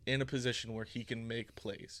in a position where he can make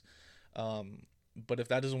plays. But if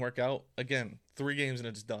that doesn't work out, again, 3 games and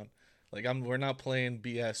it's done. Like, we're not playing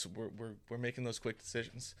BS. We're making those quick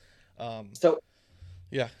decisions.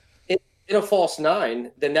 Yeah. In a false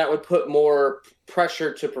 9, then that would put more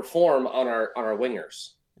pressure to perform on our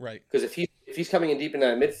wingers. Right. Because if he's coming in deep in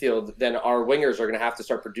that midfield, then our wingers are going to have to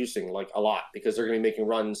start producing like a lot, because they're going to be making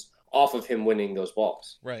runs off of him winning those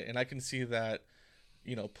balls. Right, and I can see that,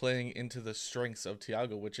 playing into the strengths of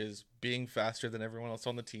Thiago, which is being faster than everyone else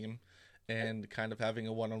on the team and kind of having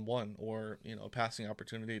a one-on-one or, a passing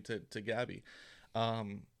opportunity to Gabi.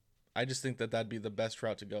 I just think that'd be the best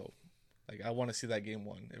route to go. Like, I want to see that game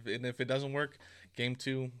 1. If it doesn't work, game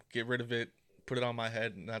 2, get rid of it, put it on my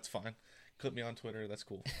head, and that's fine. Clip me on Twitter, that's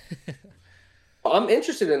cool. I'm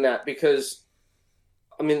interested in that because,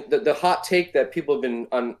 the hot take that people have been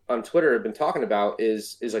on Twitter have been talking about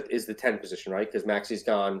is the 10 position, right? Because Maxi's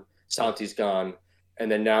gone, Santi's gone,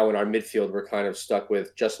 and then now in our midfield we're kind of stuck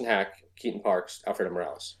with Justin Hack, Keaton Parks, Alfredo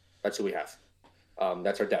Morales. That's who we have.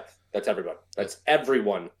 That's our depth. That's everyone. That's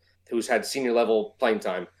everyone who's had senior level playing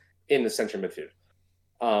time in the center midfield.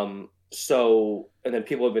 So, and then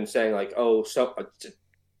people have been saying like, oh, so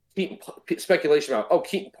Keaton, speculation about, oh,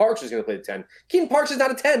 Keaton Parks is going to play the 10. Keaton Parks is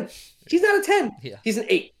not a 10. He's not a 10. Yeah. He's an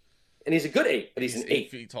 8. And he's a good 8, but he's an 8.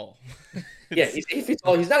 8 feet tall. Yeah, he's 8 feet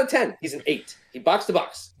tall. He's not a 10. He's an 8. He box to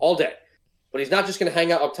box all day. But he's not just going to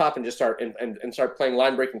hang out up top and just start and start playing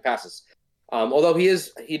line breaking passes. Although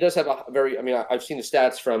he does have a very, I mean, I've seen the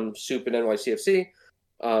stats from Soup and NYCFC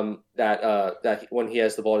that when he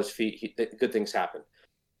has the ball at his feet, good things happen.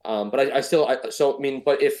 But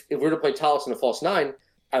but if we're to play Tallis in a false 9,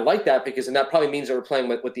 I like that because then that probably means that we're playing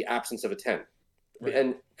with the absence of a 10. Right.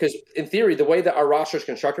 And because in theory, the way that our roster is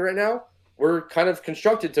constructed right now, we're kind of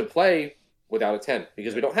constructed to play without a 10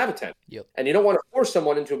 because we don't have a 10. Yep. And you don't want to force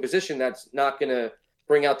someone into a position that's not going to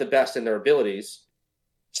bring out the best in their abilities.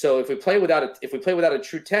 So if we play without a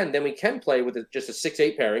true 10, then we can play with just a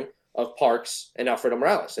 6-8 pairing of Parks and Alfredo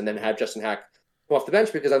Morales, and then have Justin Hack come off the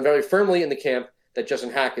bench because I'm very firmly in the camp that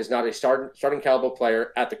Justin Hack is not a starting caliber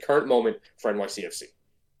player at the current moment for NYCFC.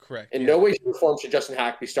 Correct. In no way, shape, or form should Justin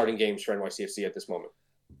Hack be starting games for NYCFC at this moment.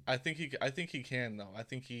 I think he can though. I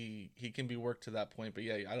think he can be worked to that point. But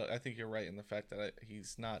yeah, I think you're right in the fact that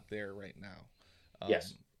he's not there right now.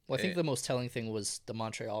 Yes. Well, I think the most telling thing was the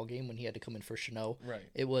Montreal game when he had to come in for Chanot. Right.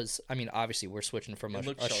 It was, I mean, obviously we're switching from a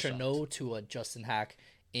Chanot to a Justin Hack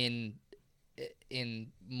in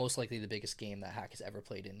most likely the biggest game that Hack has ever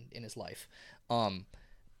played in his life.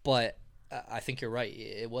 But I think you're right.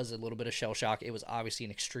 It was a little bit of shell shock. It was obviously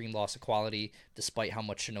an extreme loss of quality, despite how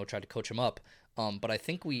much Chanot tried to coach him up. But I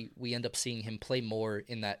think we end up seeing him play more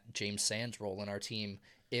in that James Sands role in our team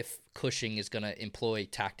if Cushing is going to employ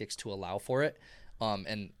tactics to allow for it.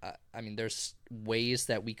 And I mean, there's ways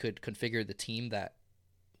that we could configure the team that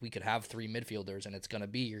we could have 3 midfielders, and it's going to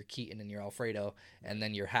be your Keaton and your Alfredo, and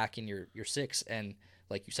then your Hack and your 6. And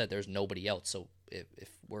like you said, there's nobody else. So if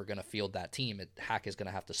we're going to field that team, Hack is going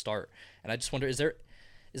to have to start. And I just wonder, is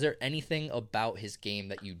there anything about his game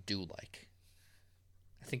that you do like?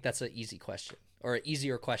 I think that's an easy question, or an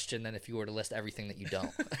easier question than if you were to list everything that you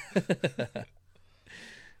don't.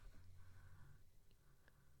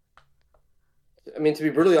 I mean, to be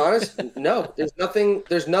brutally honest, no.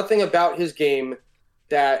 There's nothing about his game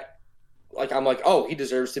that, like, I'm like, oh, he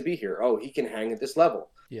deserves to be here. Oh, he can hang at this level.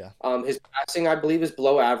 Yeah. His passing, I believe, is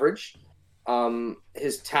below average.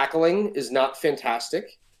 His tackling is not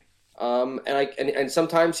fantastic. And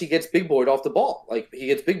sometimes he gets big boyed off the ball. Like, he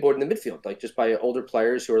gets big boyed in the midfield, like just by older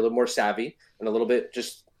players who are a little more savvy and a little bit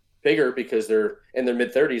just bigger because they're in their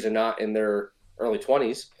mid-30s and not in their early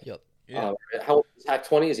 20s. Yep. Yeah. How old is Hack?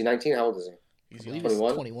 20? Is he 19? How old is he? He's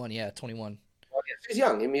 21. 21. Yeah, 21. Well, he's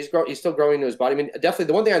young. I mean, he's still growing into his body. I mean, definitely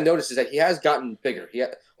the one thing I noticed is that he has gotten bigger.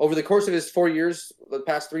 Over the course of his 4 years, the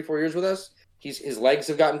past 3-4 years with us, his legs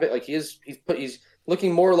have gotten big. Like he's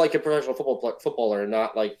looking more like a professional footballer and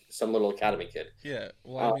not like some little academy kid. Yeah.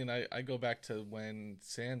 Well, I mean, I go back to when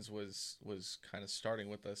Sands was kind of starting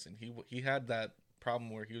with us, and he had that problem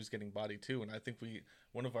where he was getting body too. And I think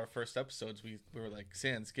one of our first episodes, we were like,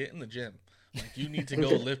 Sands, get in the gym. Like, you need to go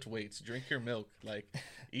lift weights, drink your milk, like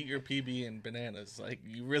eat your PB and bananas. Like,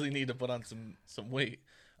 you really need to put on some weight.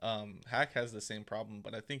 Hack has the same problem,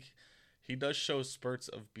 but I think he does show spurts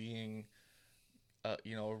of being, a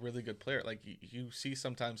really good player. Like, you see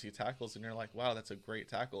sometimes he tackles and you're like, wow, that's a great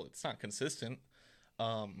tackle. It's not consistent.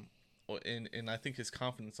 And I think his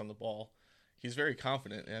confidence on the ball, he's very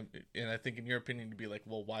confident. And I think in your opinion, you'd be like,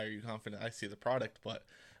 well, why are you confident? I see the product, but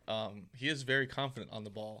he is very confident on the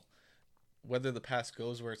ball. Whether the pass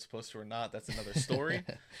goes where it's supposed to or not, that's another story.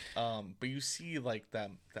 But you see like that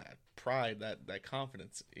pride, that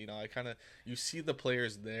confidence. You see the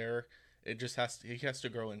players there. It just he has to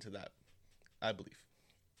grow into that, I believe.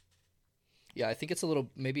 Yeah, I think it's a little,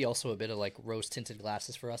 maybe also a bit of like rose-tinted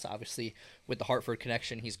glasses for us. Obviously, with the Hartford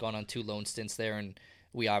connection, he's gone on 2 loan stints there, and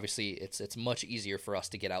we obviously, it's much easier for us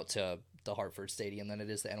to get out to the Hartford Stadium than it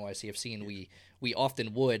is the NYCFC, and we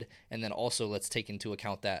often would. And then also, let's take into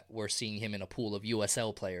account that we're seeing him in a pool of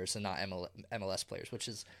USL players and not MLS players, which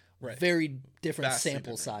is very different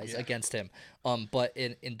sample size against him. But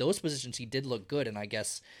in those positions, he did look good, and I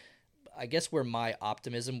guess where my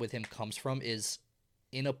optimism with him comes from is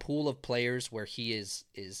in a pool of players where he is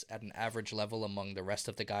at an average level among the rest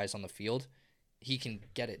of the guys on the field, he can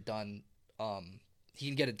get it done. He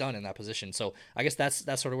can get it done in that position. So I guess that's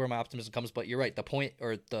sort of where my optimism comes. But you're right. The point,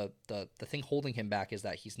 or the thing holding him back, is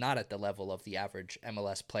that he's not at the level of the average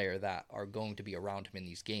MLS player that are going to be around him in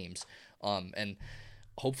these games. And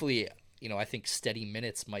hopefully, I think steady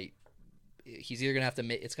minutes he's either going to have to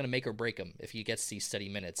it's going to make or break him if he gets these steady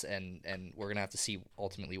minutes, and we're going to have to see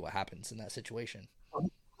ultimately what happens in that situation.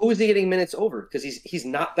 who is he getting minutes over? Because he's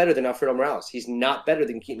not better than Alfredo Morales. He's not better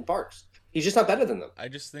than Keaton Parks. He's just not better than them. I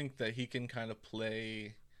just think that he can kind of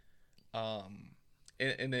play, and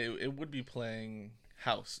it would be playing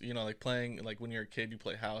house. Like playing like when you're a kid, you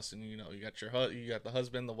play house, and you got the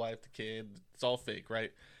husband, the wife, the kid. It's all fake,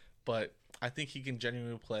 right? But I think he can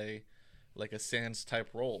genuinely play like a Sands type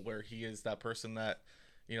role where he is that person that,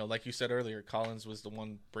 like you said earlier, Collins was the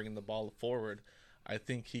one bringing the ball forward. I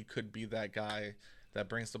think he could be that guy that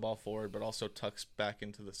brings the ball forward, but also tucks back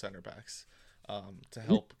into the center backs to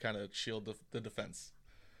help kind of shield the defense.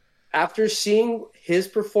 After seeing his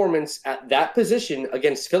performance at that position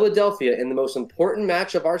against Philadelphia in the most important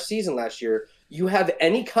match of our season last year, you have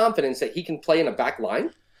any confidence that he can play in a back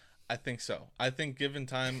line? I think so. I think given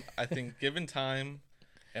time,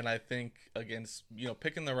 and I think against,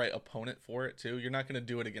 picking the right opponent for it too. You're not going to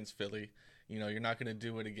do it against Philly. You're not going to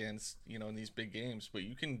do it against, in these big games, but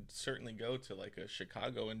you can certainly go to like a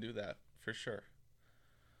Chicago and do that for sure.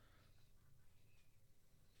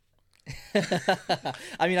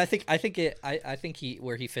 I mean, I think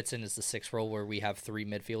where he fits in is the 6 role where we have 3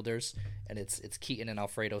 midfielders, and it's Keaton and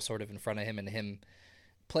Alfredo sort of in front of him, and him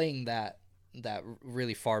playing that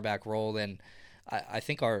really far back role. And I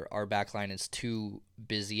think our back line is too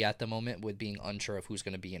busy at the moment with being unsure of who's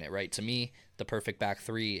going to be in it, right? To me, the perfect back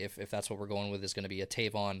 3, if that's what we're going with, is going to be a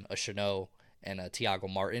Tavon, a Chanot, and a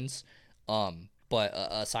Thiago Martins. But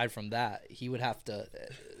aside from that,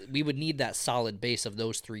 we would need that solid base of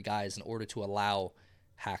those 3 guys in order to allow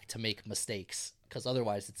Hack to make mistakes, because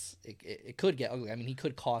otherwise it could get ugly. I mean, he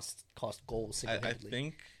could cost goals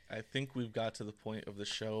significantly. I think we've got to the point of the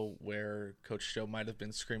show where Coach Joe might have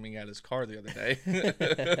been screaming at his car the other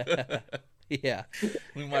day. Yeah,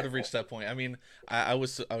 we might have reached that point. I mean, I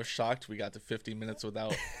was shocked we got to 50 minutes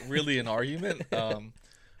without really an argument,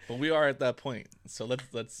 but we are at that point. So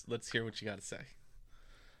let's hear what you got to say.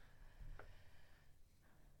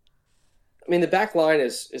 I mean, the back line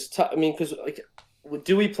is tough. I mean, because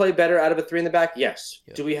do we play better out of a 3 in the back? Yes.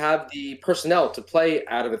 Yeah. Do we have the personnel to play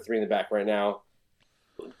out of a 3 in the back right now?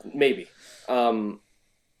 Maybe.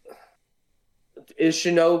 Is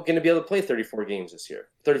Chanot going to be able to play 34 games this year?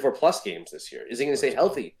 34 plus games this year? Is he going to stay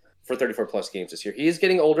healthy for 34 plus games this year? He is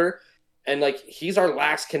getting older, and he's our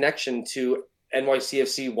last connection to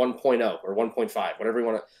NYCFC 1.0 or 1.5, whatever you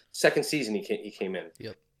want to. Second season he came in.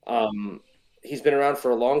 Yep. He's been around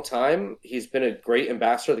for a long time. He's been a great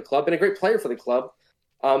ambassador of the club, been a great player for the club.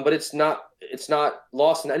 But it's not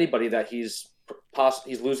lost on anybody that he's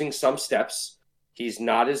losing some steps. He's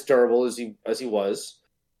not as durable as he was.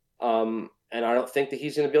 And I don't think that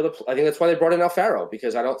he's going to be able to I think that's why they brought in Alfaro,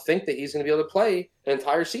 because I don't think that he's going to be able to play an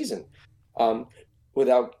entire season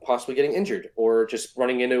without possibly getting injured or just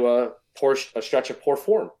running into a stretch of poor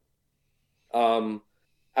form.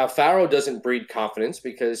 Alfaro doesn't breed confidence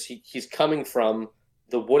because he's coming from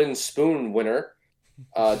the wooden spoon winner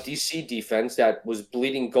DC defense that was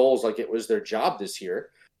bleeding goals like it was their job this year.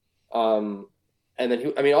 And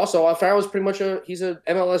then also Alfaro was pretty much he's a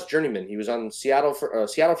MLS journeyman. He was on Seattle for a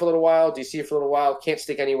little while, DC for a little while. Can't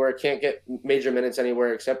stick anywhere. Can't get major minutes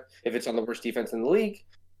anywhere except if it's on the worst defense in the league.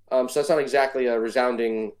 So that's not exactly a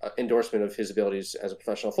resounding endorsement of his abilities as a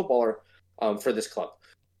professional footballer for this club.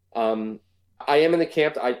 I am in the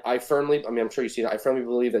camp. I'm sure you see that. I firmly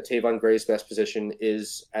believe that Tavon Gray's best position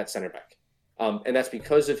is at center back. And that's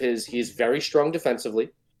because of he's very strong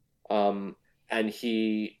defensively. And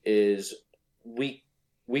he is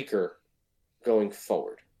weaker going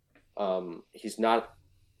forward. He's not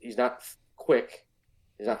quick.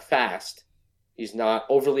 He's not fast. He's not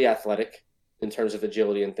overly athletic in terms of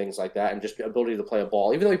agility and things like that, and just ability to play a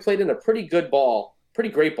ball. Even though he played in a pretty great ball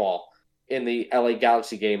in the LA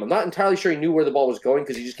Galaxy game, I'm not entirely sure he knew where the ball was going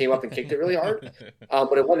because he just came up and kicked it really hard.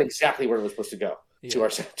 But it wasn't exactly where it was supposed to go to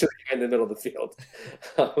the in the middle of the field.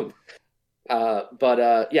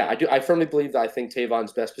 I firmly believe that I think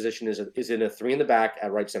Tavon's best position is in a 3 in the back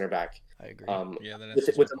at right center back. I agree.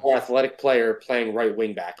 With a more athletic player playing right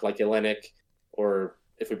wing back like Hellenic, or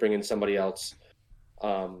if we bring in somebody else.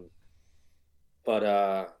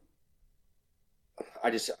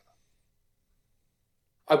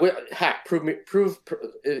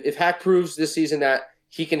 If Hack proves this season that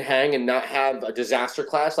he can hang and not have a disaster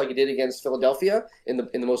class like he did against Philadelphia in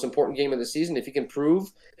the most important game of the season, if he can prove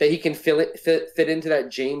that he can fit into that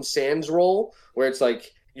James Sands role where it's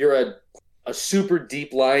like you're a super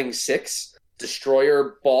deep lying 6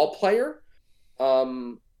 destroyer ball player,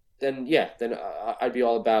 then I'd be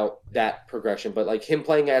all about that progression. But like him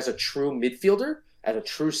playing as a true midfielder, as a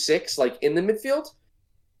true 6, like in the midfield,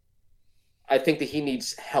 I think that he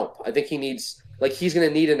needs help. I think he's going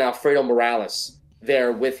to need an Alfredo Morales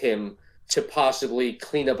there with him to possibly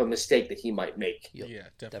clean up a mistake that he might make. Yep,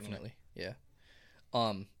 Yeah, definitely. Yeah.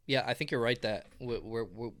 Yeah, I think you're right that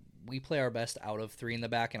we play our best out of three in the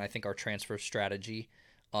back, and I think our transfer strategy,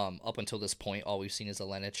 up until this point, all we've seen is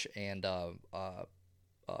Alenich and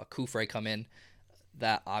Kufre come in.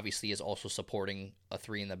 That obviously is also supporting a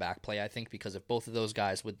three in the back play, I think, because if both of those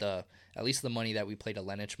guys with at least the money that we played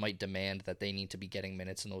Alenich might demand that they need to be getting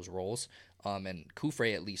minutes in those roles. And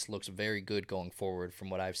Kufre at least looks very good going forward from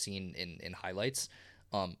what I've seen in highlights.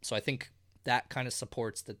 So I think that kind of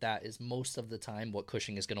supports that is most of the time what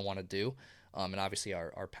Cushing is going to want to do. And obviously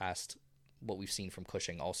our past, what we've seen from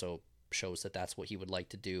Cushing also shows that that's what he would like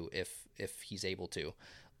to do if he's able to.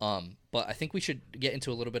 But I think we should get into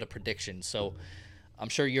a little bit of prediction. So I'm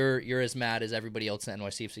sure you're as mad as everybody else in the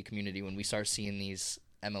NYCFC community when we start seeing these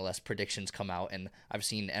MLS predictions come out. And I've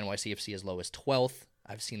seen NYCFC as low as 12th.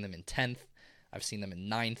 I've seen them in 10th. I've seen them in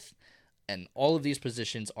 9th. And all of these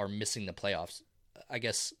positions are missing the playoffs. I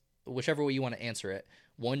guess whichever way you want to answer it,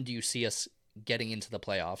 one, do you see us getting into the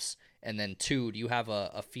playoffs? And then two, do you have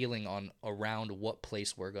a feeling on around what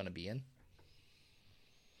place we're going to be in?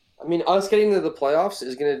 I mean, us getting into the playoffs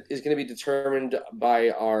is gonna be determined by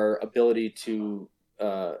our ability to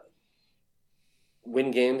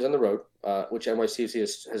win games on the road, which NYCFC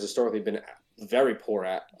has historically been very poor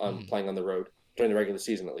at playing on the road during the regular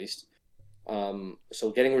season, at least.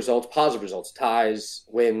 So getting results, positive results, ties,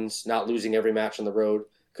 wins, not losing every match on the road.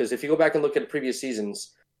 Because if you go back and look at previous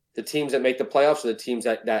seasons, the teams that make the playoffs are the teams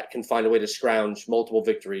that can find a way to scrounge multiple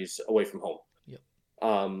victories away from home. Yep.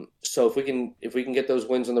 So if we can get those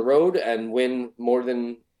wins on the road and win more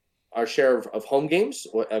than our share of home games,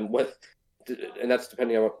 and that's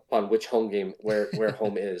depending upon which home game where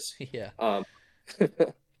home is. Yeah.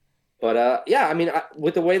 But yeah, I mean,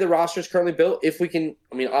 with the way the roster is currently built, if we can,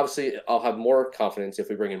 I mean, obviously I'll have more confidence if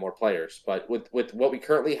we bring in more players. But with what we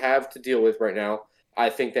currently have to deal with right now, I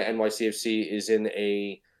think that NYCFC is in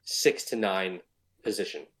a 6 to 9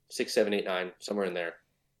 position, 6, 7, 8, 9, somewhere in there.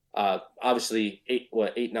 Obviously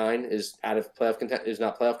 8, 9 is out of is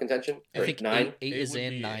not playoff contention. I think 9 eight is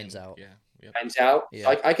in, 9's out. Yeah. Yep. 9's out. Yeah.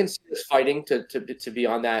 So I can see us fighting to be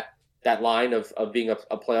on that line of being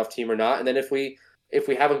a playoff team or not. And then if we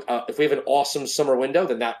have an awesome summer window,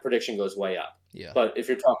 then that prediction goes way up. Yeah. But if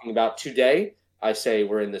you're talking about today, I say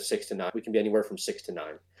we're in the 6 to 9. We can be anywhere from 6 to 9.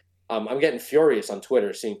 I'm getting furious on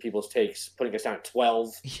Twitter seeing people's takes putting us down at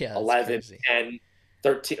 12, 11, 10,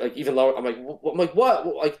 13, like even lower. I'm like,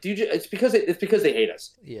 what? Like, it's because they hate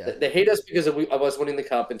us. Yeah. They hate us because of us winning the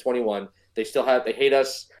cup in 21. They hate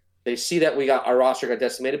us. They see that our roster got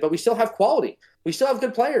decimated, but we still have quality. We still have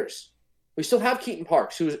good players. We still have Keaton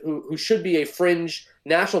Parks, who should be a fringe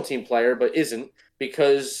national team player, but isn't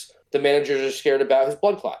because the managers are scared about his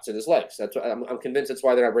blood clots in his legs. That's why I'm convinced that's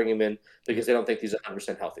why they're not bringing him in, because they don't think he's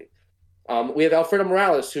 100% healthy. We have Alfredo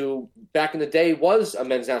Morales, who back in the day was a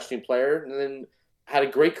men's national team player and then had a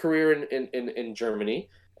great career in Germany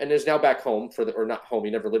and is now back home or not home.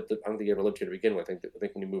 He never lived. I don't think he ever lived here to begin with. I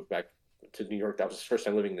think when he moved back to New York, that was his first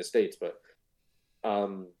time living in the States. But I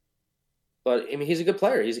mean, he's a good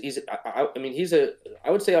player. I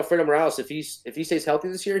would say Alfredo Morales, if he stays healthy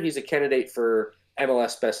this year, he's a candidate for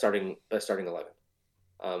MLS best starting 11.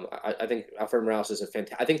 I think Alfredo Morales is a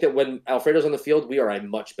fantastic. I think that when Alfredo's on the field, we are a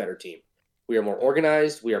much better team. We are more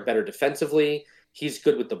organized. We are better defensively. He's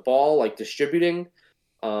good with the ball, like distributing.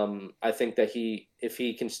 I think that if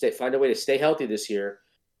he can find a way to stay healthy this year,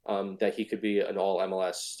 that he could be an all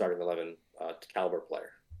MLS starting 11 caliber player.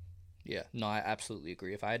 Yeah, no, I absolutely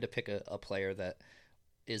agree. If I had to pick a player that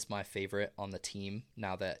is my favorite on the team,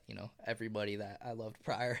 now that everybody that I loved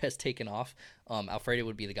prior has taken off, Alfredo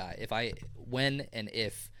would be the guy.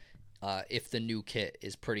 If the new kit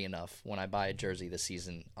is pretty enough when I buy a jersey this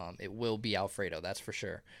season, it will be Alfredo, that's for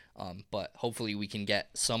sure. But hopefully we can get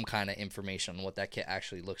some kind of information on what that kit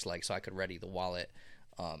actually looks like, so I could ready the wallet.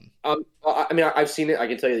 Well, I mean, I've seen it. I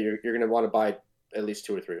can tell you that you're going to want to buy at least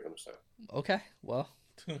 2 or 3 of them. So okay, well,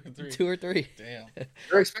 2 or 3. 2 or 3. Damn,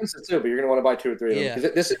 they're expensive too, but you're going to want to buy 2 or 3 of them. Yeah.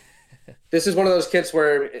 Because this is one of those kits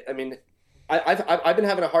where, I mean, I've been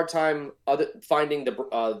having a hard time finding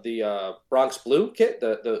the Bronx Blue kit,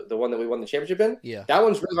 the one that we won the championship in. Yeah, that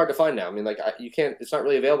one's really hard to find now. I mean, like you can't. It's not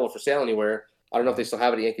really available for sale anywhere. I don't know if they still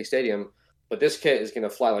have it at Yankee Stadium, but this kit is going to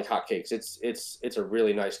fly like hotcakes. It's a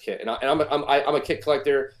really nice kit, and I'm a kit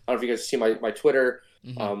collector. I don't know if you guys see my Twitter.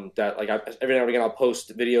 Mm-hmm. That like every now and again I'll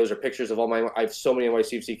post videos or pictures of all I have so many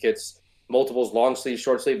NYCFC kits, multiples, long sleeve,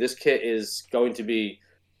 short sleeve. This kit is going to be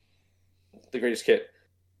the greatest kit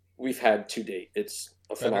we've had to date. It's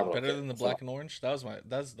a phenomenal. Better than the black and orange. That's my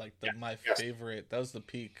favorite. That was the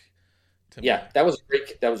peak. That was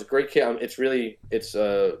great. That was a great kit. It's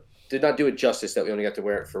did not do it justice that we only got to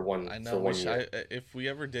wear it for one I know. for one year. If we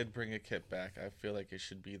ever did bring a kit back, I feel like it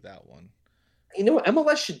should be that one. You know,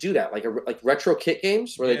 MLS should do that, like retro kit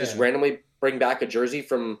games where they just Yeah. randomly bring back a jersey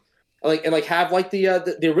from, and have like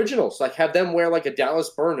the originals, like have them wear like a Dallas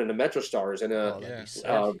Burn and a Metro Stars and a Oh, that'd be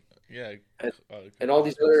sick. Yeah. and all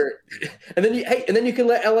these other, and then you can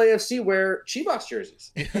let LAFC wear Chivas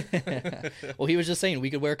jerseys. Well, he was just saying we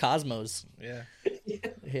could wear Cosmos. Yeah.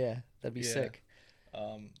 Yeah, that'd be Yeah. sick.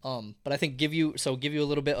 Um, But I think give you a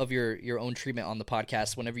little bit of your own treatment on the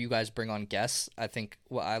podcast whenever you guys bring on guests. I think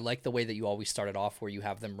I like the way that you always started off, where you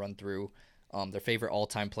have them run through their favorite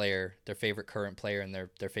all-time player, their favorite current player, and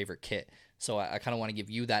their favorite kit. So I kind of want to give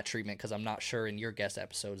you that treatment because I'm not sure in your guest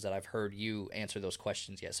episodes that I've heard you answer those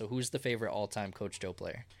questions yet. So who's the favorite all-time Coach Joe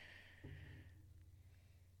player?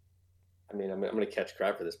 I mean, I'm going to catch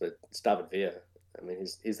crap for this, but it's David Villa. I mean,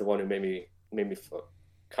 he's the one who made me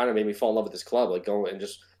fall in love with this club, like going and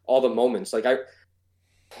just all the moments. Like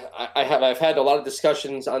I've had a lot of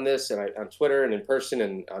discussions on this and on Twitter and in person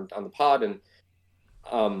and on the pod, and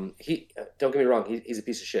he, don't get me wrong, he's a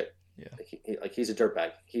piece of shit. Yeah. He's a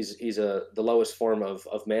dirtbag. He's the lowest form of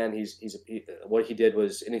man. What he did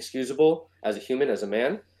was inexcusable as a human, as a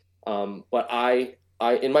man. But I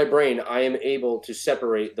in my brain, I am able to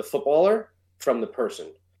separate the footballer from the person.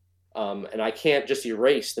 And I can't just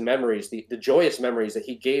erase the memories, the joyous memories that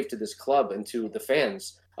he gave to this club and to the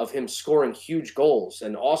fans of him scoring huge goals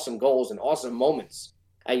and awesome moments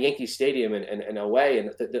at Yankee Stadium and away, and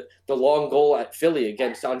the long goal at Philly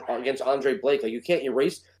against Andre Blake. Like, you can't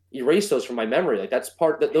erase those from my memory. Like,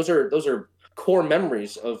 those are core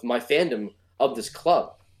memories of my fandom of this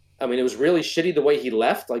club. I mean, it was really shitty the way he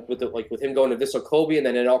left, like with him going to Vissel Kobe and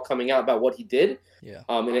then it all coming out about what he did. Yeah.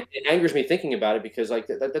 And it angers me thinking about it because like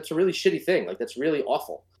that's a really shitty thing. Like, that's really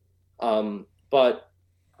awful. But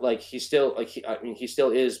like he still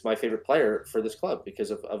is my favorite player for this club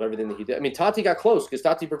because of everything that he did. I mean, Tati got close because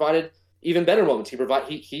Tati provided even better moments.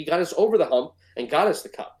 He got us over the hump and got us the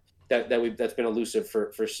cup that's been elusive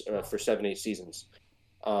for 7-8 seasons,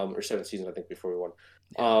 or 7 seasons I think before we won.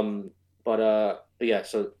 Yeah. But yeah,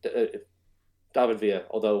 so David Villa,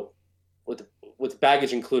 although with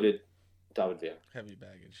baggage included, David Villa. heavy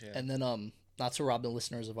baggage. Yeah. And then not to rob the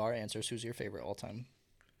listeners of our answers, who's your favorite all-time?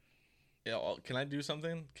 Yeah. Can I do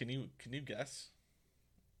something? Can you guess?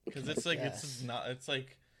 Because it's like Guess. it's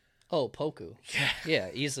like. Oh, Poku.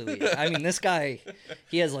 Yeah, easily. I mean, this guy,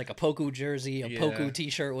 he has like a Poku jersey, a Poku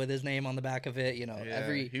T-shirt with his name on the back of it. You know, Yeah,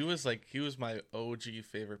 he was my OG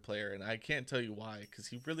favorite player, and I can't tell you why. Because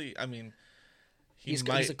he really, I mean, he's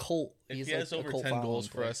a cult. If he like has over a cult 10 goals following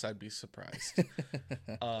for player. us, I'd be surprised.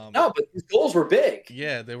 No, but his goals were big.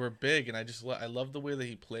 Yeah, they were big, and I loved the way that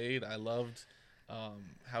he played. I loved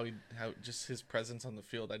how just his presence on the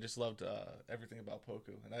field. I just loved everything about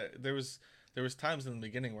Poku. And there was times in the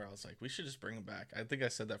beginning where I was like, we should just bring him back. I think I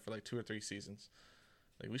said that for like 2 or 3 seasons.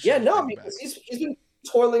 Like, we should. Yeah, just no, I bring mean, him back.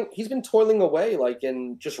 he's been toiling away like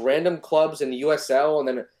in just random clubs in the USL, and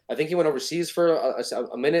then I think he went overseas for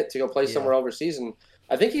a minute to go play somewhere overseas, and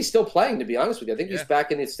I think he's still playing. To be honest with you, I think he's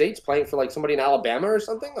back in the States playing for like somebody in Alabama or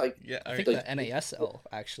something. Like, Yeah, I think the NASL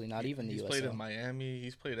actually, not even the he's USL. played in Miami.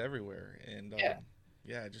 He's played everywhere, and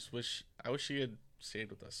I just wish he had stayed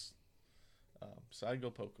with us. So I'd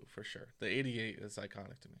go Poku for sure. The 88 is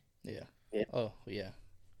iconic to me. Yeah. Oh yeah.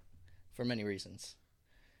 For many reasons.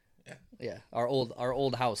 Yeah. Yeah. Our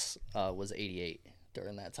old house was 88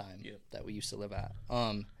 during that time that we used to live at.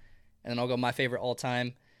 And then I'll go my favorite all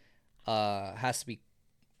time. Has to be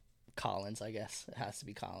Collins, I guess. It has to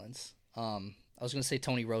be Collins. I was gonna say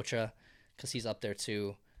Tony Rocha because he's up there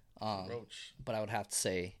too. Roach. But I would have to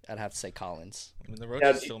say Collins. I mean, the Roach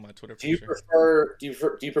is still my Twitter do you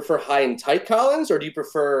picture. prefer high and tight Collins or do you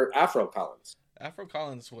prefer Afro Collins? Afro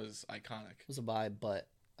Collins was iconic. It was a vibe, but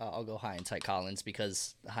I'll go high and tight Collins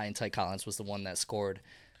because high and tight Collins was the one that scored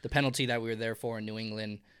the penalty that we were there for in New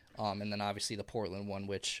England, and then obviously the Portland one,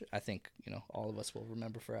 which I think all of us will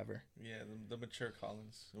remember forever. Yeah, the mature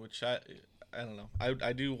Collins, which I don't know.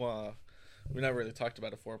 I do. We never really talked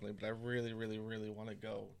about it formally, but I really, really, really want to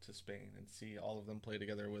go to Spain and see all of them play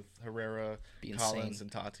together with Herrera, Collins,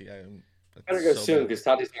 and Tati. Better go soon because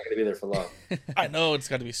Tati's not going to be there for long. I know it's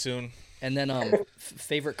got to be soon. And then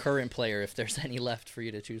favorite current player, if there's any left for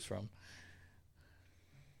you to choose from.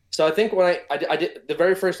 So I think when I did the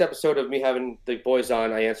very first episode of me having the boys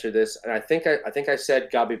on, I answered this, and I think I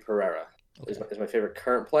said Gabi Pereira is my favorite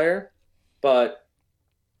current player, but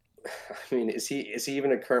I mean, is he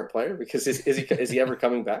even a current player? Because is he ever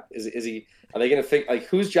coming back? Are they going to think like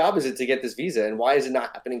whose job is it to get this visa, and why is it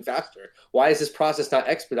not happening faster? Why is this process not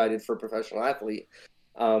expedited for a professional athlete?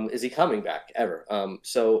 Is he coming back ever?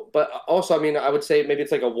 But also, I mean, I would say maybe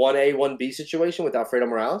it's like a 1A, 1B situation with Alfredo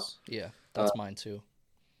Morales. Yeah, that's mine too.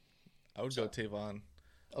 I would go Tavon.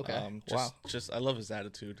 Okay. Just, Wow. just I love his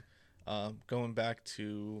attitude. Going back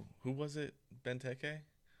to who was it? Benteke,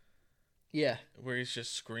 Yeah. where he's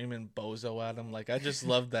just screaming bozo at him. Like I just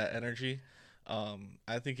love that energy.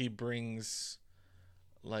 I think he brings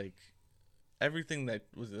like everything that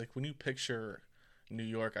was like when you picture New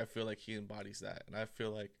York. I feel like he embodies that, and I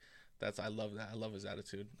feel like I love that. I love his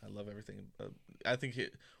attitude. I love everything. I think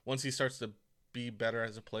once he starts to be better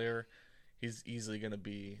as a player, he's easily gonna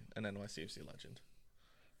be an NYCFC legend.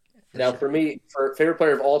 Now, for me, for favorite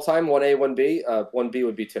player of all time, 1A, 1B, 1B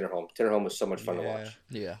would be Tinnerholm. Tinnerholm was so much fun to watch.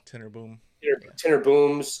 Yeah. Tinner Boom. Tinner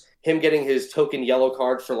Booms, him getting his token yellow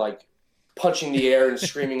card for like punching the air and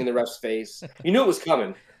screaming in the ref's face. You knew it was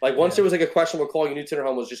coming. Like once there was like a questionable call, you knew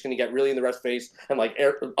Tinnerholm was just going to get really in the ref's face and like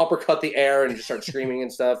uppercut the air and just start screaming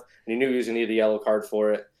and stuff. And you knew he was going to need a yellow card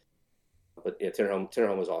for it. But yeah,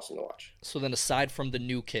 Tinnerholm was awesome to watch. So then, aside from the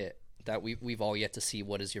new kit that we've all yet to see,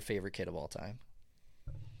 what is your favorite kit of all time?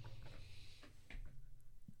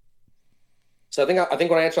 So I think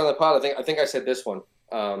when I answered on the pod, I think I said this one.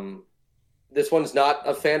 This one's not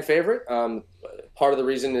a fan favorite. Part of the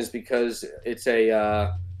reason is because it's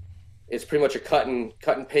pretty much a cut and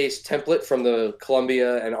paste template from the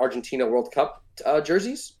Colombia and Argentina World Cup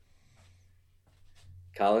jerseys.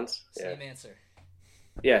 Collins, Same answer.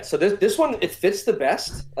 Yeah. So this one, it fits the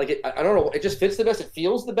best. Like I don't know, it just fits the best. It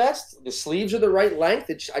feels the best. The sleeves are the right length.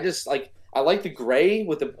 I like the gray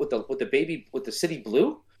with the city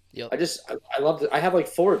blue. Yep. I love it. I have like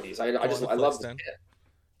 4 of these. I love them.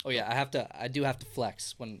 Oh yeah, I do have to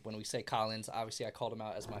flex when we say Collins. Obviously, I called him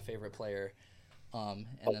out as my favorite player. And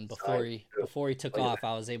then before he took off,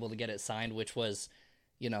 I was able to get it signed, which was,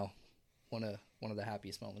 one of the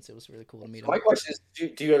happiest moments. It was really cool to meet him. My question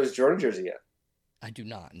is, do you have his Jordan jersey yet? I do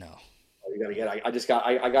not know. Oh, you gotta get it.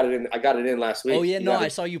 I got it in. I got it in last week. Oh yeah, I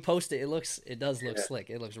saw you post it. It does look slick.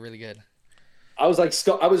 It looks really good. I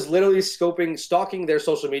was literally stalking their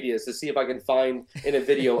social medias to see if I can find in a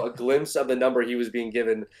video a glimpse of the number he was being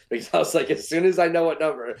given, because I was like, as soon as I know what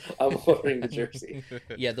number, I'm ordering the jersey.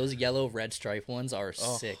 Yeah, those yellow red stripe ones are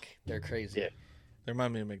sick. They're crazy. Yeah. They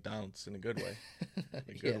remind me of McDonald's in a good way.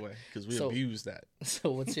 Way, because we abuse that.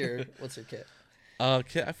 So what's your kit?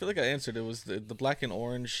 Kit, I feel like I answered. It was the black and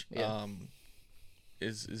orange. Yeah.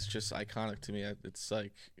 Is just iconic to me. It's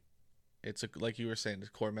like you were saying, it's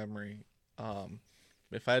core memory.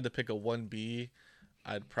 If I had to pick a 1B,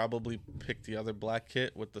 I'd probably pick the other black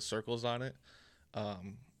kit with the circles on it.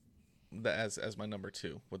 As my number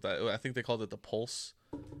 2. With that, I think they called it the Pulse.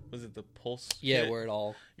 Was it the Pulse? Yeah, kit? Where it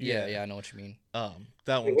all. Yeah, I know what you mean.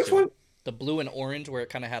 That one. Which too. one? The blue and orange, where it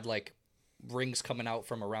kind of had like rings coming out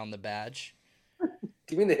from around the badge. Do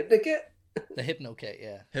you mean the Hypno kit? The Hypno kit,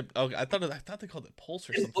 yeah. Okay, I thought they called it Pulse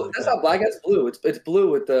or something. That's not black. That's blue. It's blue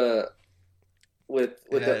with the.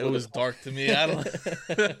 It was dark to me. I don't.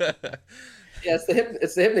 Yeah, it's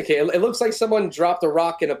the Hypno kit. It looks like someone dropped a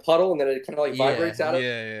rock in a puddle and then it kind of like vibrates out of.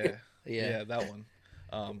 Yeah, that one.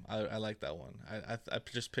 I like that one. I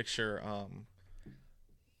just picture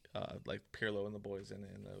like Pirlo and the boys in it,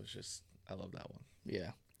 and I love that one.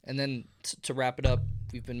 Yeah. And then to wrap it up,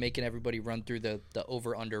 we've been making everybody run through the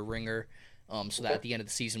over-under ringer, so that at the end of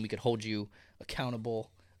the season we could hold you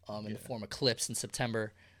accountable in the form of clips in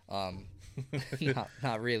September.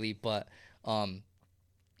 Not really, but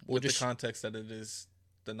with the context that it is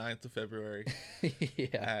the 9th of February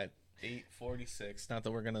at 8:46. Not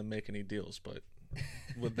that we're gonna make any deals, but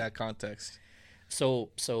with that context. So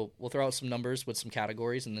we'll throw out some numbers with some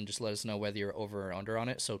categories, and then just let us know whether you're over or under on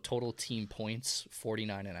it. So total team points,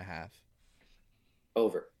 49.5.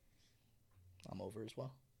 Over. I'm over as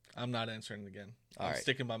well. I'm not answering again. All I'm right.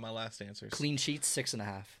 sticking by my last answers. Clean sheets,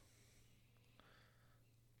 6.5.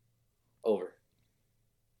 Over.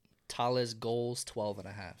 Tales goals,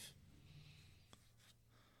 12.5.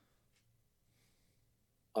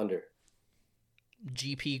 Under.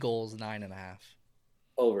 GP goals, 9.5.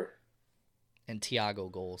 Over. And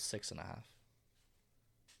Thiago goals, 6.5.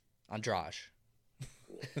 Andrade.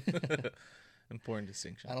 Important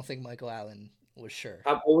distinction. I don't think Michael Allen was sure.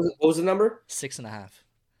 What was the number? 6.5.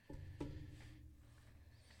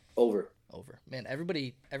 Over. Man,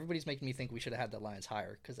 everybody's making me think we should have had the lines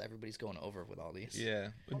higher because everybody's going over with all these.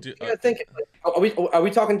 Yeah. I think. Are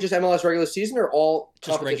we talking just MLS regular season or all?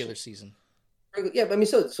 Just regular season. Yeah, but I mean,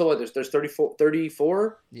 so what? There's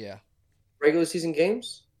 34 Yeah. regular season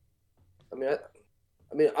games. I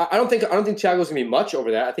don't think Thiago's gonna be much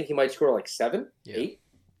over that. I think he might score like 7, 8.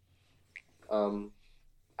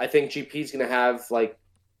 I think GP's gonna have like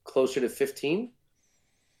closer to 15.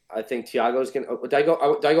 I think Thiago's gonna. Did I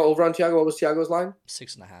go over on Thiago? What was Thiago's line?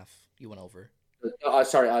 6.5. You went over.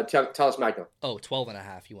 Sorry, Talles Magno. Oh,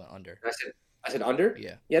 12.5. You went under. I said under.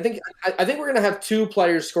 Yeah. Yeah, I think we're gonna have 2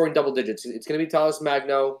 players scoring double digits. It's gonna be Talles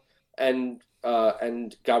Magno and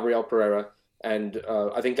Gabriel Pereira, and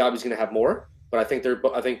I think Gabi's gonna have more, but I think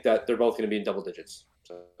that they're both gonna be in double digits.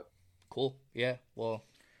 So. Cool. Yeah. Well,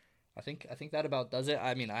 I think that about does it.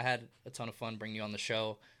 I mean, I had a ton of fun bringing you on the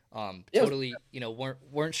show. Totally,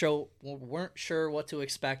 weren't sure what to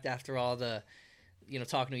expect after all the,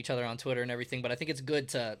 talking to each other on Twitter and everything. But I think it's good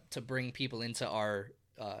to bring people into our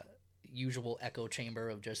usual echo chamber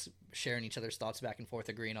of just sharing each other's thoughts back and forth,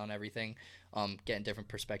 agreeing on everything, getting different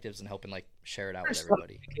perspectives and helping share it out with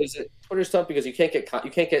everybody. Twitter's tough because you can't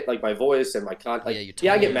get like my voice and my content.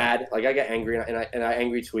 I get mad, like I get angry and I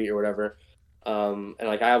angry tweet or whatever. And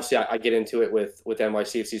like I get into it with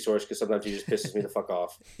NYCFC source because sometimes he just pisses me the fuck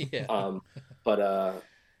off. Yeah. But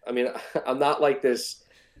I mean, I'm not like this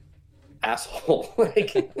asshole.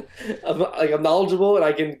 I'm knowledgeable and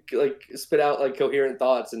I can like spit out like coherent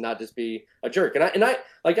thoughts and not just be a jerk. And I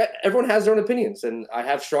everyone has their own opinions and I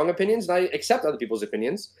have strong opinions and I accept other people's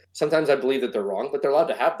opinions. Sometimes I believe that they're wrong, but they're allowed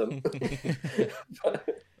to have them.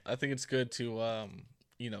 I think it's good to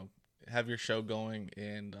have your show going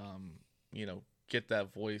and get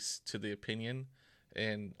that voice to the opinion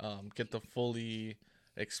and get the fully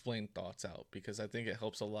explained thoughts out, because I think it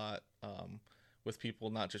helps a lot with people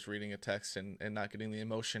not just reading a text and not getting the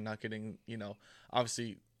emotion, not getting,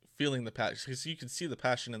 obviously feeling the passion, because you can see the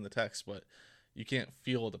passion in the text, but you can't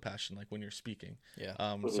feel the passion like when you're speaking. Yeah.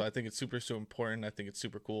 So I think it's super important. I think it's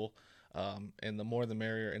super cool. And the more the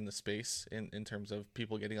merrier in the space in terms of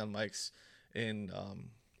people getting on mics and,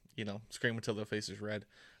 scream until their face is red.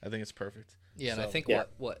 I think it's perfect. Yeah, and I think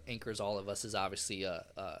what anchors all of us is obviously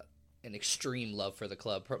an extreme love for the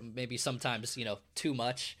club. Maybe sometimes, too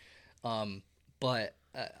much. But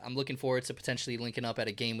I'm looking forward to potentially linking up at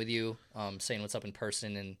a game with you, saying what's up in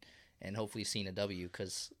person, and hopefully seeing a W,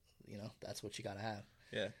 because that's what you got to have.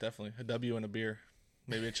 Yeah, definitely a W and a beer,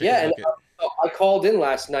 maybe a chicken bucket. And I called in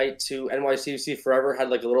last night to NYCFC Forever, had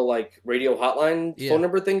like a little like radio hotline phone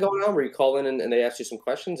number thing going on where you call in and they ask you some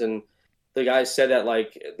questions, and the guys said that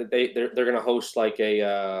like they're going to host like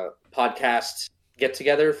a podcast get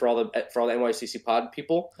together for all the NYCFC pod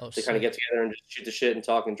people to kind of get together and just shoot the shit and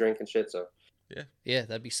talk and drink and shit. So yeah,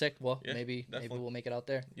 that'd be sick. Well, maybe we'll make it out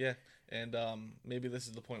there. Yeah, and maybe this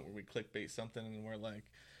is the point where we clickbait something and we're like,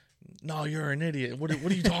 "No, you're an idiot. What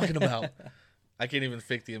are you talking about?" I can't even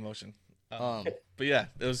fake the emotion. But yeah,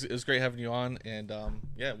 it was great having you on, and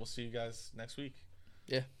we'll see you guys next week.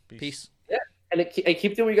 Yeah, peace. Yeah, and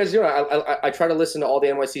keep doing what you guys do. I try to listen to all the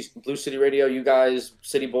NYC Blue City Radio. You guys,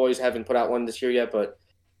 City Boys, haven't put out one this year yet, but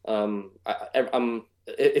I'm.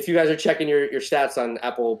 If you guys are checking your stats on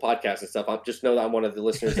Apple Podcasts and stuff, I just know that I'm one of the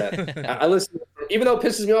listeners that I listen. Even though it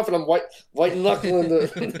pisses me off and I'm white knuckling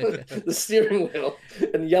the steering wheel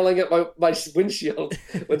and yelling at my windshield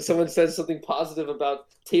when someone says something positive about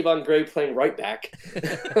Tavon Gray playing right back.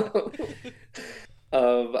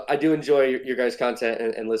 I do enjoy your guys' content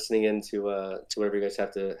and listening into whatever you guys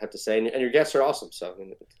have to say, and your guests are awesome. So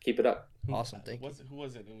keep it up. Awesome, thank you. Who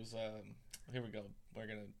was it? It was here we go. We're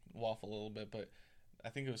gonna waffle a little bit, but I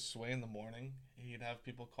think it was Sway in the morning. He'd have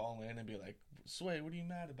people call in and be like, "Sway, what are you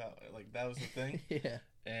mad about?" Like that was the thing. Yeah.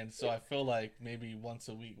 And so I feel like maybe once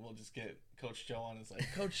a week we'll just get Coach Joe on. It's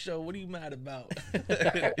like, "Coach Joe, what are you mad about?"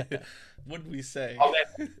 What did we say? Oh man,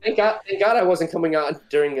 thank God I wasn't coming on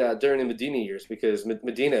during the Medina years, because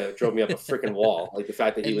Medina drove me up a freaking wall. Like the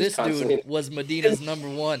fact that he was this constantly... dude was Medina's number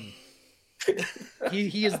one.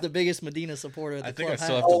 He is the biggest Medina supporter the I think club I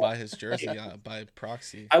still has. have to buy his jersey by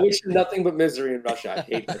proxy. I wish him nothing but misery in Russia. I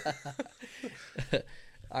hate it.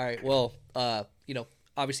 All right. Well,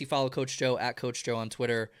 obviously follow Coach Joe at Coach Joe on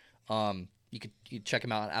Twitter. You could check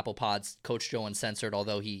him out on Apple Pods, Coach Joe Uncensored,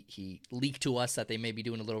 although he leaked to us that they may be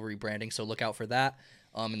doing a little rebranding, so look out for that.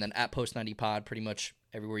 And then at Post 90 Pod, pretty much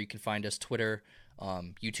everywhere you can find us. Twitter,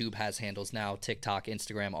 YouTube has handles now, TikTok,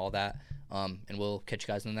 Instagram, all that. And we'll catch you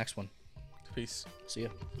guys in the next one. Peace. See ya.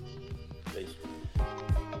 Peace.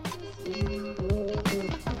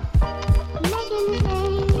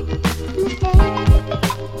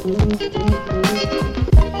 Legendary.